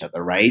top of each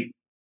other, right?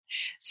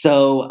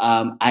 So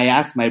I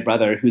asked my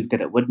brother, who's good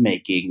at wood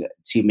making,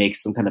 to make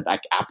some kind of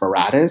like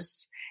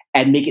apparatus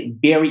and make it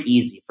very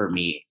easy for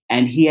me.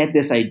 And he had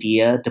this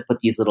idea to put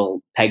these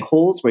little peg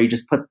holes where you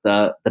just put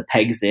the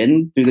pegs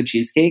in through the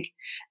cheesecake,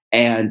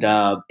 and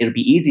it'll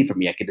be easy for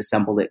me. I could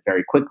assemble it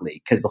very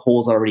quickly because the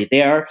hole's already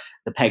there.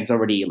 The peg's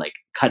already like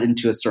cut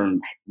into a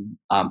certain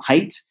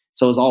height.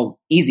 So it was all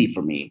easy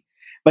for me.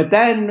 But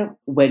then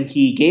when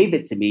he gave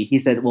it to me, he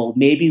said, well,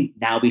 maybe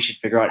now we should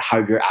figure out how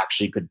you're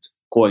actually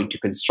going to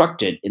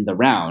construct it in the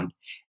round.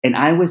 And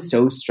I was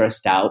so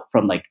stressed out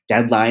from like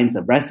deadlines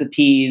of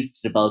recipes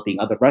to developing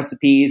other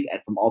recipes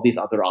and from all these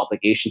other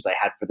obligations I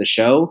had for the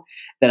show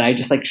that I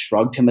just like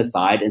shrugged him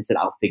aside and said,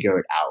 I'll figure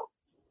it out.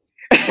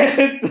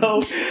 And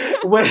so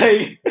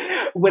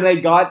when I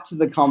got to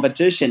the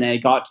competition and I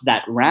got to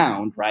that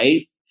round,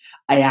 right,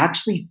 I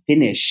actually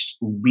finished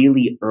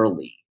really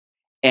early.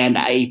 And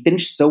I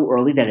finished so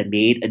early that I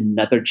made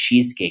another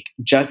cheesecake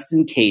just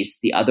in case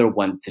the other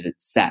one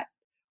didn't set,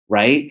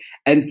 right?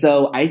 And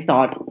so I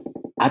thought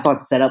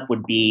setup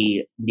would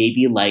be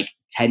maybe like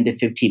 10 to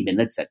 15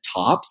 minutes at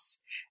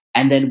tops.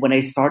 And then when I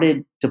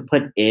started to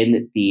put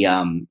in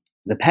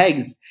the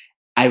pegs,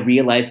 I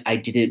realized I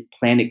didn't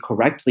plan it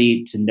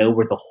correctly to know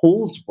where the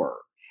holes were.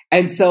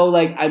 And so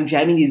like I'm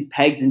jamming these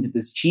pegs into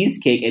this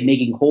cheesecake and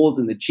making holes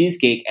in the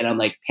cheesecake, and I'm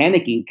like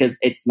panicking because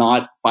it's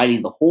not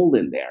finding the hole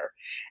in there.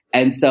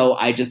 And so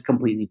I just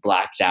completely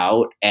blacked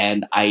out,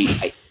 and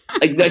I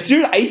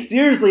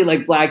seriously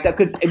like blacked out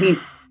because I mean,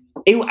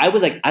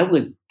 I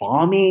was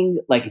bombing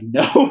like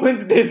no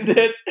one's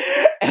business.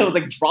 I was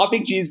like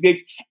dropping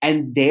cheesecakes,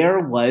 and there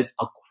was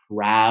a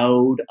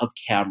crowd of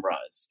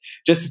cameras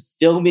just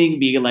filming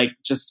me like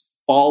just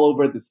fall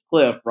over this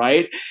cliff,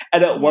 right?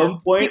 And at one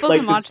point, people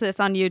like can watch this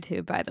on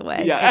YouTube, by the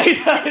way. Yeah,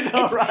 I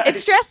know, right?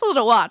 It's stressful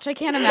to watch. I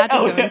can't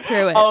imagine going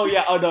through it. Oh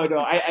yeah. Oh no.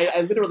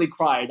 I literally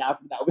cried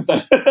after that was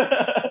done.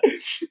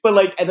 But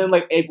like, and then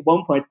like at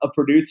one point, a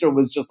producer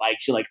was just like,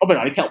 oh my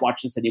god, I can't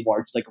watch this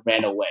anymore. Just like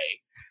ran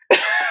away.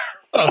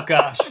 Oh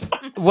gosh,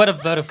 what a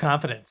vote of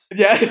confidence.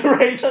 Yeah,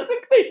 right. I was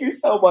like, thank you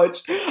so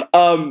much.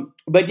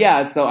 But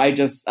yeah, so I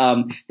just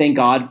thank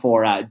God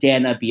for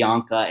Dana,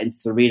 Bianca, and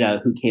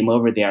Sarita who came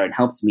over there and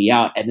helped me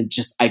out. And then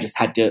I just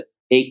had to.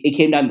 It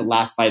came down to the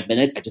last 5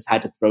 minutes. I just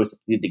had to throw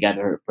something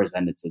together and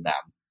present it to them.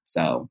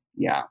 So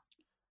yeah.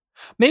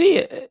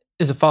 Maybe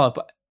as a follow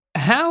up,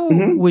 how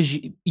was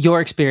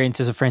your experience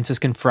as a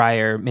Franciscan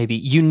friar maybe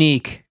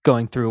unique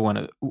going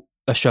through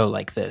a show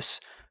like this?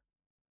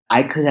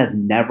 I could have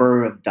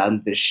never have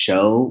done this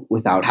show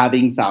without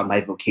having found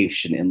my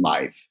vocation in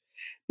life,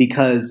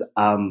 because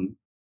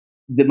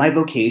my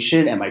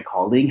vocation and my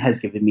calling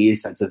has given me a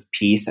sense of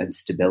peace and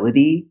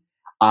stability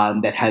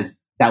that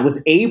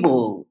was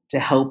able to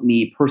help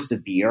me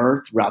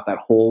persevere throughout that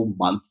whole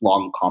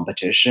month-long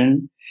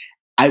competition.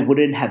 I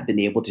wouldn't have been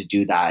able to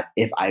do that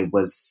if I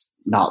was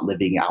not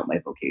living out my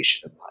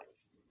vocation in life.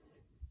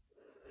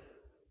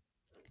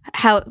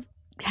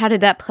 How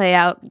did that play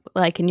out,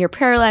 like in your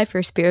prayer life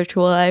or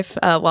spiritual life,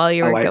 while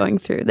you were going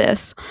through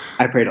this?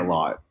 I prayed a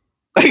lot.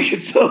 I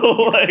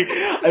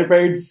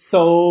prayed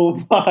so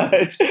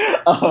much.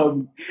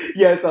 So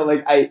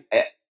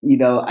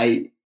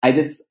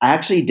I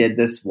actually did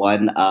this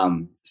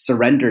one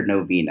surrender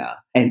novena,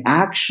 and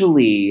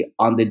actually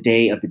on the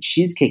day of the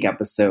cheesecake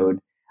episode,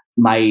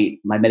 my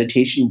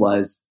meditation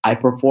was, I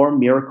perform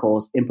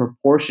miracles in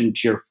proportion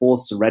to your full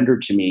surrender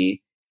to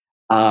me,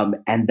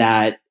 and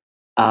that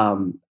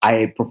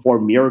I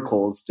perform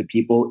miracles to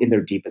people in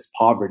their deepest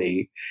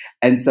poverty.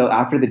 And so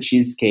after the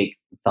cheesecake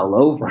fell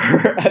over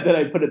and then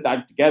I put it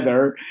back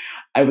together,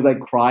 I was like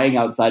crying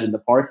outside in the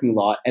parking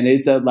lot. And I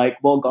said like,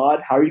 well,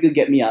 God, how are you going to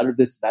get me out of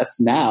this mess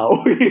now?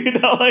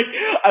 Like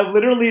I'm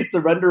literally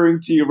surrendering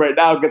to you right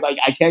now because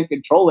I can't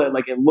control it.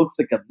 Like it looks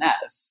like a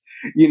mess,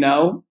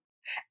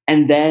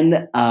 And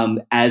then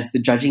as the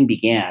judging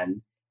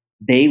began,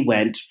 they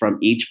went from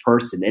each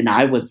person and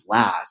I was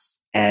last,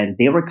 and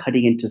they were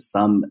cutting into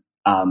some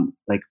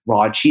like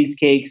raw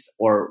cheesecakes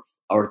or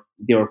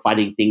they were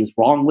finding things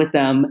wrong with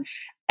them.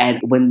 And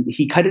when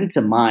he cut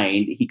into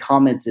mine, he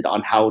commented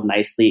on how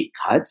nicely it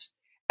cut.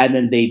 And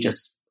then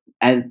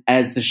and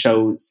as the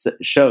show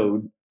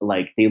showed,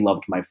 like they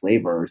loved my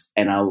flavors.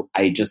 And I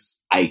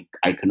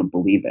couldn't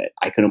believe it.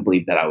 I couldn't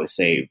believe that I was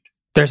saved.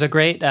 There's a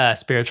great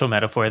spiritual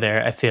metaphor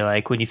there. I feel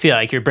like when you feel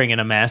like you're bringing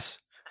a mess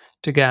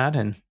to God,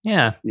 and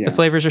the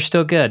flavors are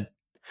still good.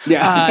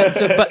 Yeah.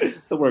 But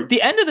it's the work.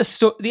 The end of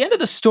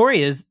the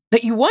story is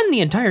that you won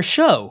the entire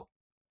show.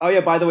 Oh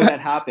yeah, by the way,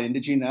 that happened.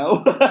 Did you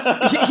know?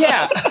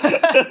 Yeah.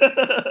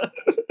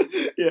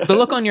 The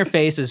look on your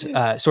face is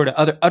sort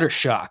of utter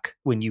shock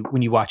when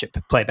you watch it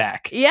play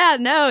back. Yeah,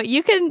 no,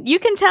 you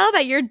can tell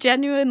that you're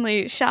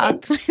genuinely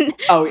shocked when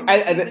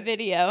the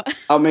video.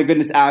 Oh my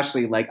goodness,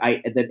 Ashley! Like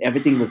that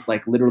everything was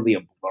like literally a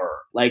blur.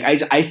 Like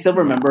I still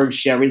remember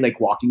Sherry like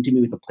walking to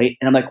me with a plate,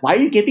 and I'm like, "Why are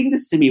you giving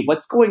this to me?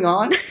 What's going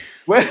on?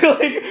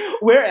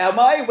 Where am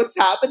I? What's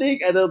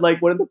happening?" And then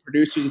like one of the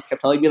producers just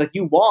kept telling me like,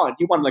 "You won."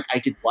 I'm like, "I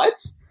did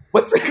what?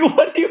 What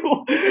do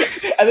you?"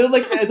 And then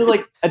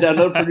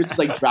another producer's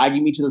like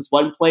dragging me to this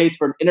one place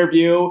for an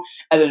interview,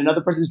 and then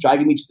another person's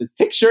dragging me to this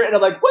picture, and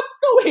I'm like, "What's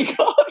going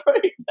on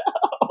right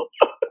now?"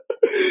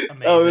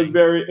 So it was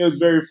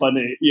very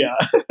funny. Yeah.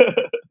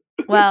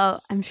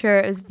 Well, I'm sure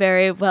it was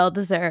very well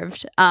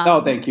deserved.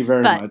 Thank you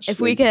very much. If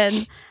we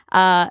can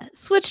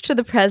switch to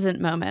the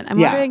present moment, I'm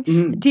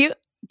wondering,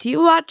 do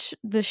you watch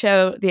the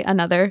show,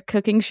 another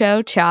cooking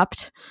show,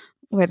 Chopped,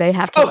 where they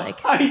have to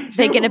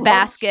they get a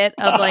basket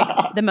of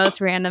like the most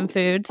random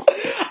foods?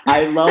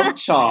 I love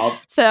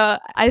Chopped. So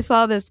I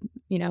saw this,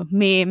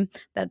 meme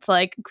that's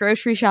like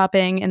grocery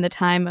shopping in the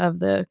time of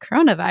the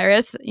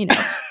coronavirus.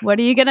 What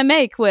are you going to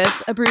make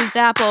with a bruised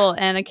apple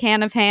and a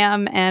can of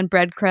ham and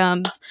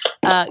breadcrumbs?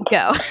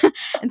 Go.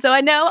 And so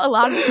I know a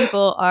lot of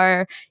people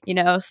are,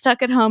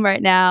 stuck at home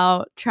right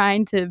now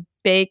trying to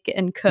bake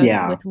and cook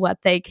with what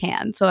they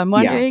can. So I'm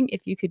wondering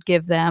if you could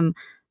give them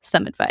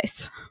some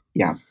advice.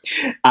 Yeah.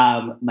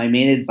 My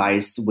main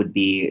advice would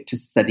be to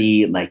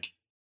study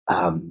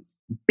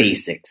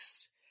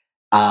basics.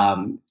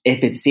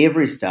 If it's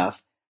savory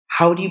stuff,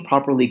 how do you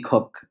properly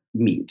cook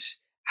meat?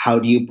 How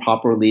do you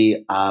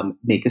properly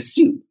make a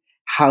soup?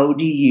 How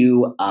do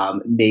you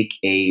make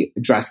a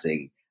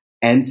dressing?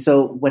 And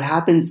so what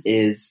happens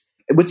is,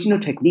 once you know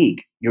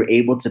technique, you're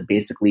able to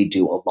basically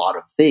do a lot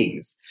of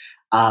things.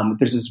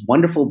 There's this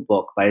wonderful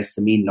book by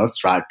Samin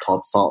Nosrat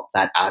called Salt,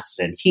 Fat,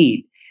 Acid, and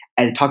Heat.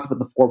 And it talks about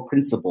the 4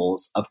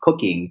 principles of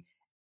cooking.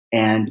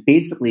 And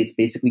basically, it's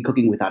basically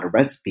cooking without a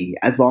recipe.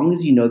 As long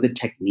as you know the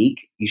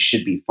technique, you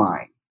should be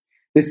fine.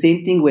 The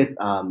same thing with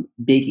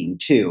baking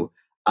too.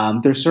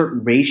 There are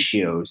certain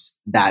ratios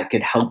that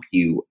could help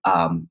you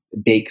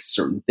bake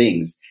certain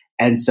things.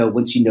 And so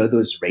once you know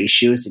those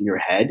ratios in your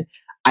head,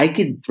 I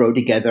could throw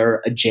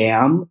together a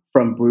jam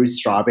from bruised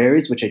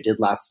strawberries, which I did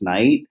last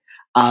night.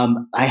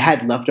 I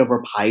had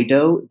leftover pie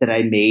dough that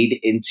I made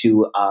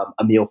into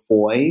a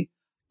millefeuille.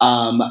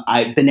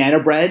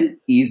 Banana bread,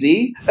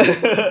 easy.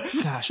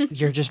 Gosh,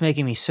 you're just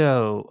making me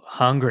so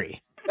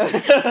hungry.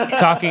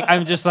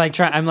 I'm just like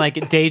I'm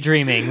like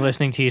daydreaming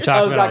listeing to you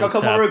talk about all this I'll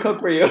stuff. come over and cook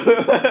for you.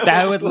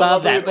 I would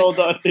love that. It's all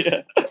done.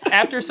 Yeah.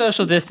 After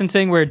social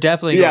distancing, we're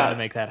definitely going to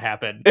make that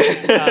happen.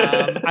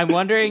 I'm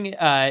wondering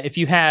if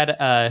you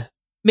had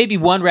maybe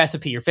one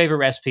recipe, your favorite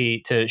recipe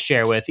to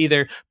share with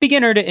either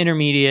beginner to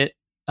intermediate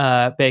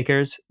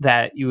bakers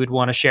that you would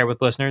want to share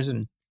with listeners,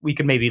 and we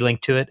could maybe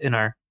link to it in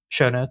our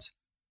show notes.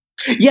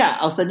 Yeah,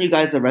 I'll send you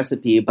guys a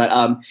recipe.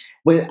 But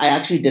what I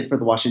actually did for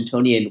the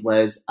Washingtonian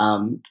was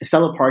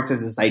Stella Parks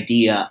has this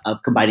idea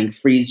of combining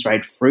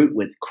freeze-dried fruit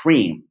with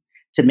cream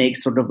to make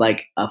sort of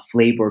like a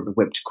flavored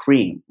whipped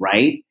cream,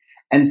 right?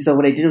 And so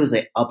what I did was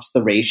I upped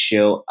the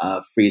ratio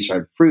of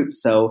freeze-dried fruit.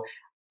 So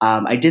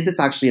I did this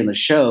actually on the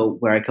show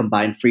where I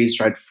combined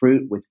freeze-dried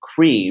fruit with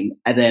cream,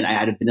 and then I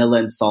added vanilla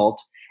and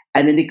salt.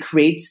 And then it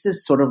creates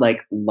this sort of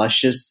like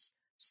luscious,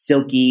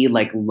 silky,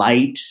 like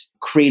light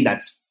cream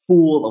that's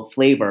full of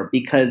flavor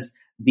because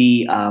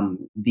the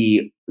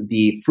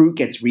fruit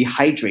gets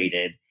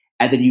rehydrated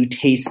and then you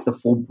taste the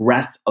full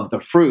breadth of the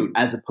fruit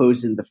as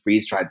opposed to the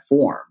freeze-dried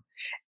form.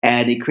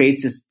 And it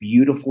creates this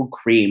beautiful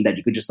cream that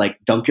you could just like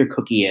dunk your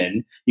cookie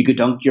in. You could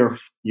dunk your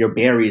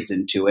berries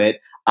into it.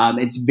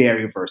 It's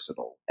very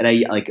versatile, and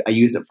I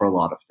use it for a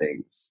lot of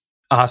things.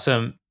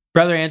 Awesome.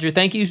 Brother Andrew,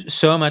 thank you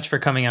so much for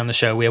coming on the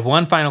show. We have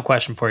one final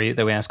question for you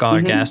that we ask all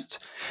our guests.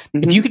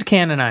 If you could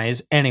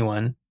canonize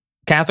anyone,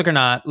 Catholic or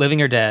not,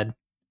 living or dead,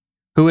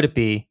 who would it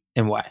be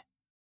and why?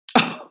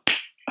 That's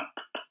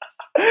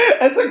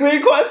a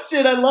great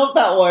question. I love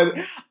that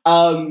one.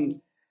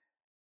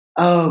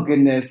 Oh,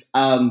 goodness.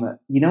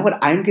 You know what?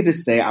 I'm going to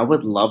say I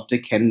would love to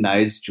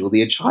canonize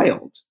Julia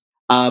Child.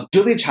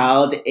 Julia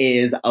Child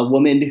is a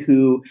woman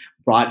who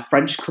brought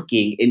French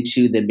cooking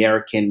into the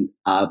American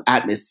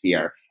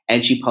atmosphere.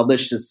 And she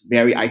published this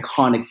very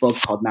iconic book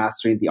called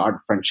Mastering the Art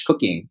of French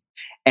Cooking.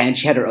 And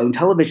she had her own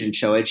television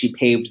show, and she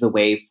paved the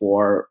way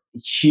for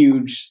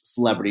huge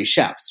celebrity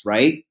chefs,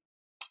 right?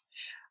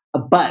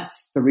 But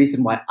the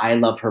reason why I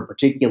love her in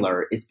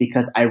particular is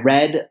because I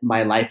read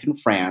My Life in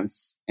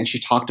France, and she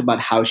talked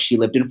about how she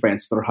lived in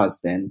France with her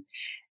husband.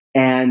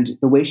 And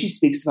the way she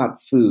speaks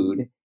about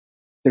food,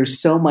 there's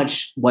so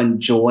much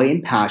joy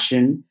and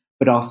passion,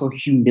 but also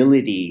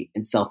humility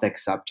and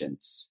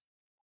self-acceptance.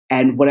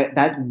 And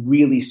that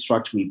really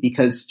struck me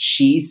because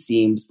she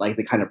seems like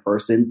the kind of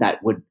person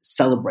that would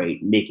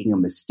celebrate making a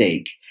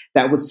mistake,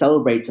 that would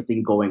celebrate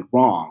something going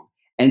wrong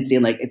and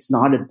saying like, it's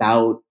not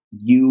about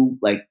you,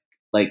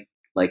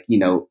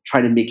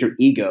 trying to make your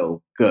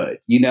ego good.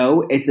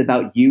 It's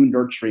about you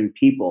nurturing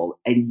people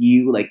and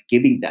you like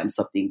giving them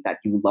something that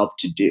you love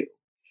to do.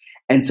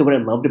 And so what I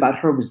loved about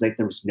her was like,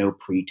 there was no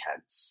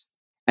pretense.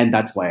 And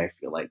that's why I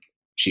feel like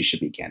she should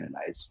be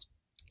canonized.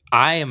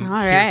 I am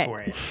here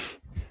for it.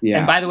 Yeah.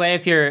 And by the way,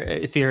 if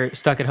you're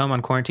stuck at home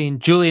on quarantine,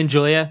 Julie and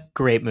Julia,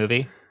 great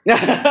movie.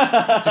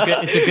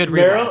 It's a good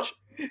rewatch.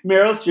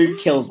 Meryl Streep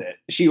killed it.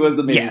 She was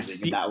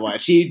amazing in that one.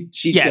 She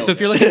killed so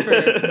if you're looking for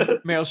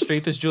Meryl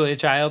Streep as Julia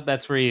Child,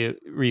 that's where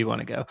you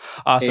want to go.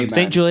 Awesome. Amen.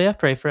 Saint Julia,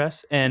 pray for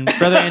us. And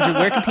Brother Andrew,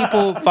 where can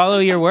people follow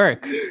your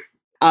work?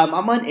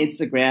 I'm on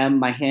Instagram.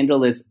 My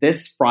handle is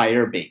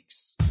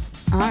thisfriarbakes.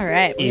 All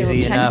right. Easy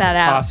we will check enough. that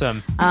out.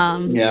 Awesome.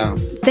 Yeah.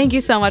 Thank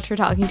you so much for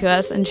talking to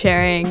us and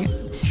sharing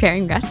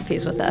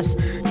recipes with us.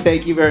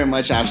 Thank you very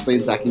much, Ashley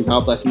and Zach, and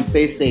God bless, and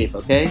stay safe,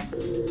 okay?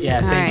 Yeah,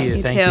 same to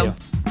you. Thank you.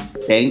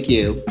 Thank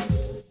you.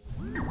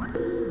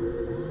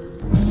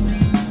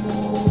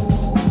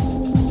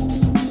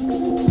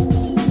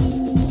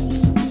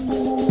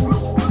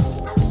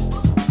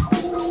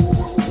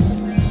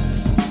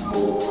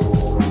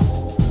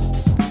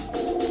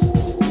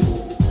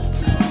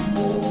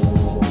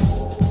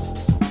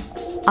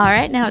 All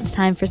right, now it's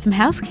time for some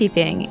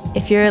housekeeping.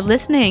 If you're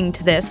listening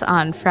to this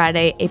on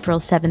Friday, April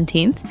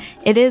 17th,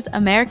 it is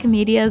American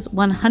Media's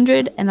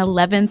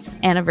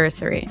 111th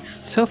anniversary.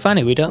 So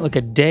funny, we don't look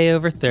a day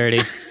over 30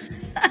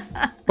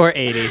 or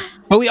 80.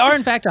 But we are,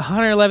 in fact,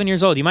 111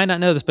 years old. You might not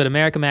know this, but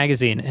America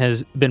Magazine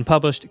has been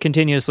published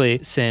continuously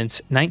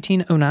since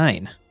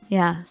 1909.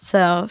 Yeah,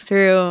 so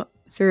through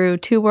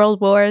 2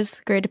 world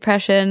wars, Great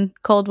Depression,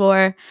 Cold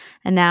War,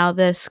 and now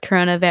this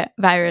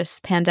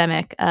coronavirus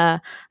pandemic,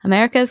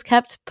 America's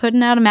kept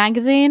putting out a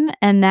magazine,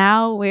 and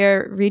now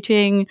we're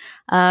reaching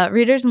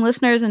readers and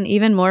listeners in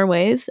even more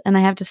ways. And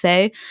I have to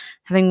say,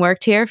 having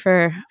worked here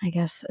for, I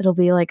guess it'll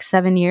be like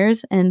 7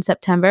 years in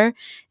September,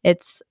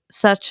 it's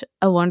such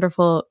a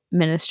wonderful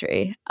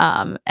ministry.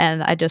 And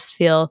I just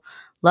feel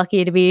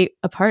lucky to be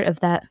a part of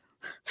that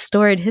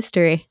storied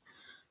history.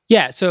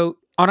 Yeah, so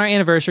on our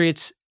anniversary,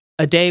 it's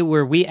a day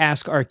where we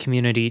ask our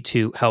community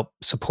to help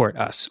support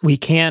us. We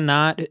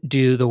cannot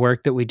do the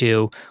work that we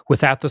do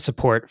without the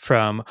support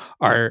from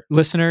our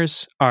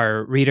listeners,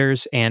 our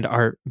readers, and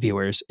our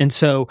viewers. And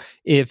so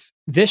if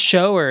this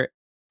show or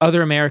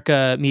other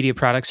America Media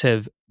products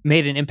have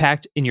made an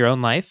impact in your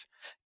own life,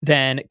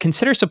 then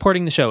consider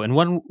supporting the show. And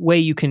one way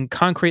you can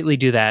concretely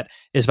do that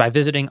is by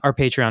visiting our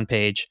Patreon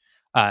page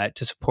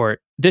to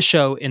support this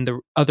show and the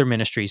other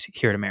ministries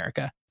here at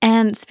America.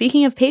 And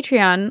speaking of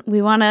Patreon,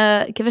 we want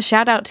to give a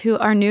shout out to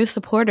our new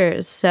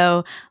supporters.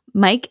 So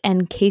Mike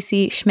and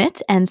Casey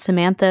Schmidt and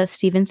Samantha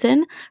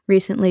Stevenson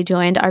recently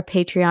joined our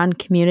Patreon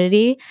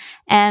community,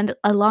 and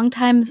a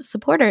longtime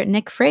supporter,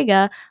 Nick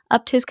Frega,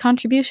 upped his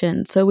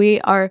contribution. So we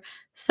are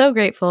so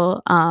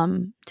grateful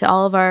to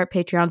all of our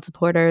Patreon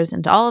supporters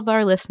and to all of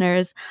our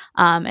listeners.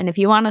 And if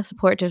you want to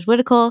support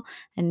Jesuitical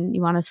and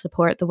you want to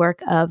support the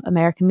work of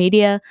American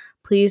Media,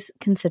 please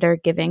consider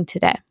giving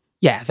today.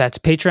 Yeah, that's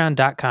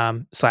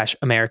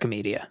patreon.com/America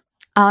Media.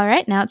 All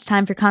right, now it's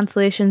time for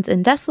Consolations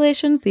and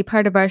Desolations, the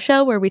part of our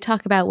show where we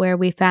talk about where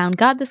we found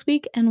God this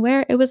week and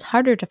where it was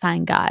harder to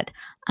find God.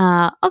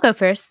 I'll go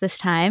first this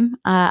time.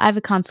 I have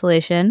a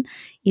consolation,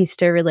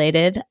 Easter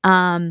related.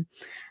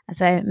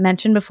 As I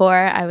mentioned before,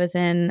 I was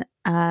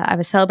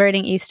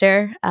celebrating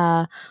Easter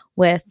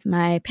with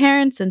my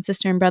parents and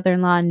sister and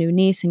brother-in-law, and new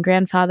niece and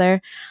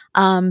grandfather.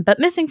 But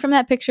missing from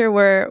that picture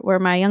were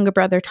my younger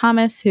brother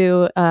Thomas,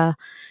 who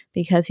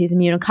because he's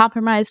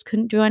immunocompromised,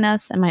 couldn't join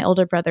us, and my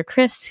older brother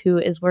Chris, who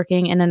is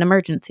working in an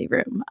emergency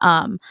room.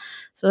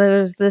 So there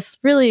was this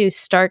really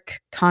stark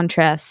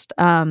contrast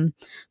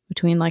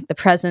between like the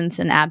presence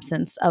and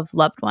absence of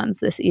loved ones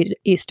this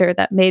Easter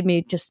that made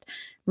me just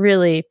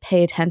really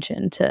pay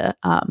attention to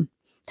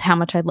how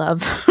much I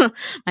love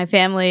my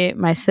family,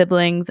 my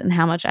siblings, and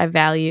how much I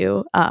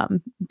value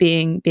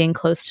being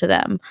close to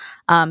them.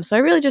 So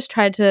I really just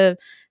tried to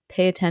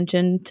pay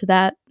attention to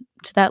that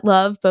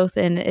love, both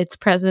in its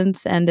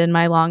presence and in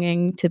my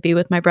longing to be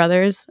with my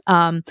brothers,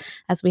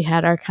 as we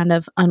had our kind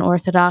of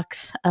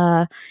unorthodox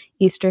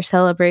Easter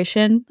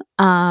celebration.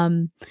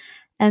 And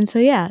so,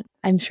 yeah,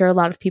 I'm sure a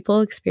lot of people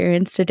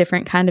experienced a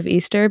different kind of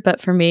Easter, but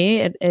for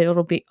me,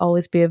 it'll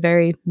always be a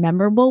very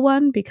memorable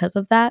one because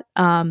of that.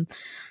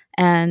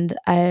 And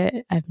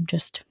I'm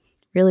just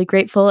really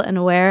grateful and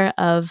aware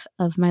of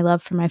my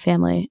love for my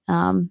family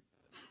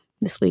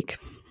this week.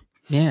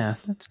 Yeah,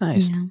 that's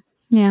nice.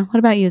 Yeah. What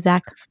about you,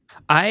 Zach?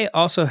 I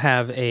also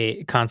have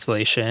a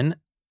consolation.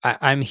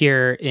 I'm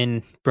here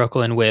in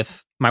Brooklyn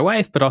with my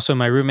wife, but also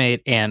my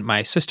roommate and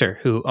my sister,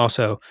 who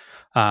also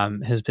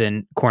has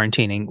been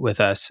quarantining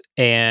with us.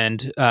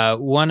 And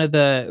one of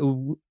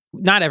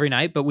not every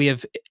night, but we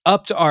have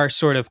upped our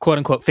sort of quote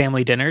unquote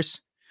family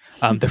dinners,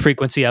 the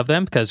frequency of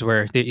them, because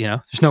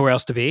there's nowhere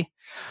else to be.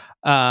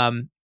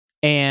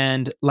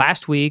 And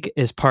last week,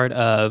 as part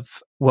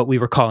of what we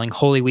were calling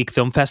Holy Week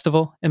Film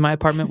Festival in my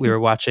apartment, we were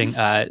watching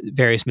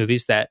various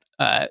movies that,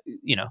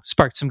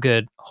 sparked some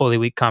good Holy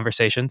Week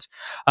conversations.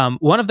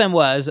 One of them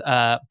was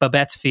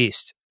Babette's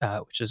Feast,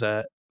 which is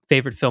a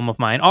favorite film of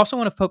mine. Also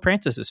one of Pope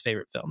Francis's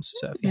favorite films.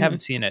 So if you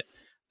haven't seen it,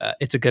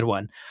 it's a good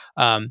one.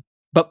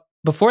 But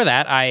before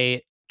that,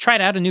 I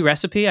tried out a new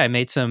recipe. I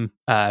made some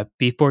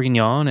beef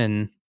bourguignon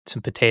and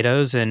some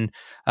potatoes, and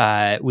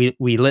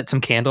we lit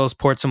some candles,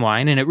 poured some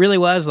wine, and it really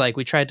was like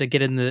we tried to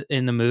get in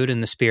the mood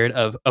and the spirit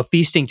of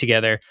feasting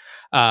together.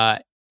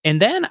 And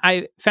then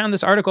I found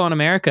this article on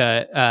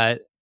America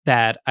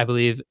that I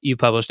believe you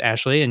published,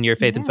 Ashley, in your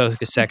Faith and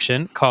Focus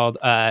section, called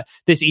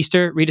 "This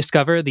Easter: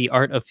 Rediscover the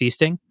Art of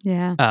Feasting."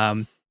 Yeah.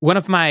 One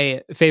of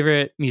my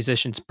favorite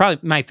musicians,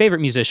 probably my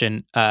favorite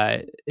musician,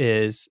 are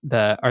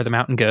the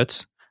Mountain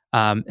Goats.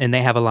 And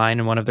they have a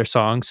line in one of their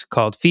songs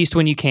called "Feast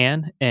when you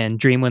can and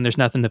dream when there's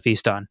nothing to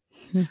feast on,"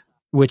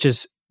 which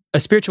is a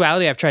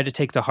spirituality I've tried to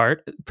take to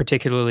heart,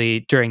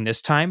 particularly during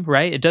this time,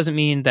 right? It doesn't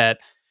mean that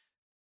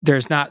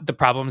there's not the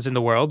problems in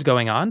the world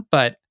going on,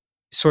 but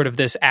sort of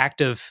this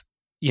act of,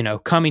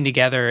 coming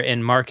together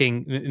and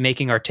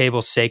making our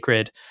tables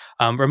sacred,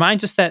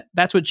 reminds us that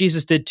that's what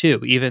Jesus did too.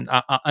 Even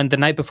on the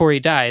night before he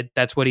died,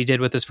 that's what he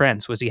did with his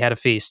friends, was he had a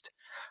feast.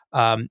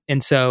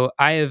 And so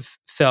I have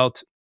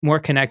felt more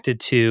connected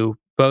to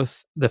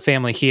both the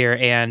family here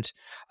and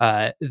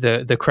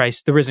the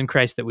Christ, the risen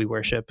Christ that we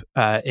worship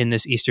in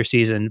this Easter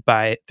season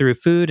through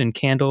food and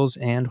candles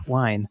and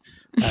wine.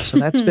 So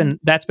that's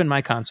been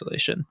my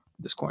consolation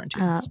this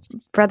quarantine.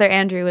 Brother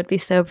Andrew would be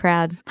so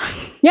proud.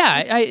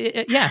 Yeah,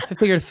 I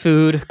figured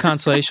food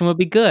consolation would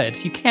be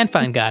good. You can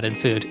find God in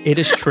food. It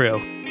is true,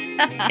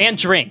 and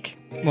drink,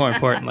 more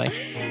importantly.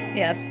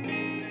 Yes.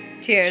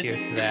 Cheers. Cheers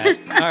to that.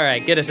 All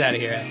right, get us out of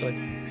here, Ashley.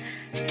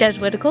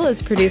 Jesuitical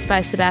is produced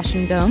by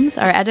Sebastian Gomes.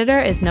 Our editor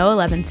is Noah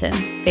Levinson.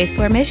 Faith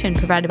formation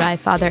provided by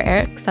Father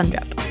Eric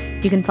Sundrup.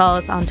 You can follow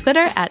us on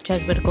Twitter at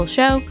Jesuitical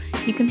Show.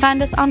 You can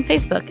find us on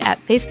Facebook at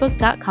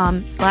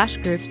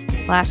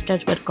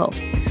facebook.com/groups/Jesuitical.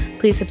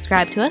 Please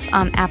subscribe to us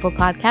on Apple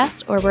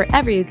Podcasts or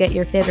wherever you get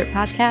your favorite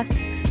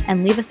podcasts,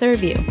 and leave us a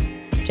review.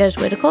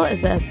 Jesuitical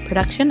is a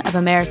production of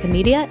American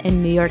Media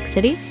in New York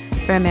City.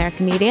 For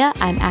American Media,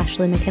 I'm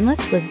Ashley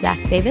McKinless with Zach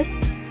Davis.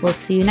 We'll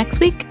see you next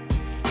week.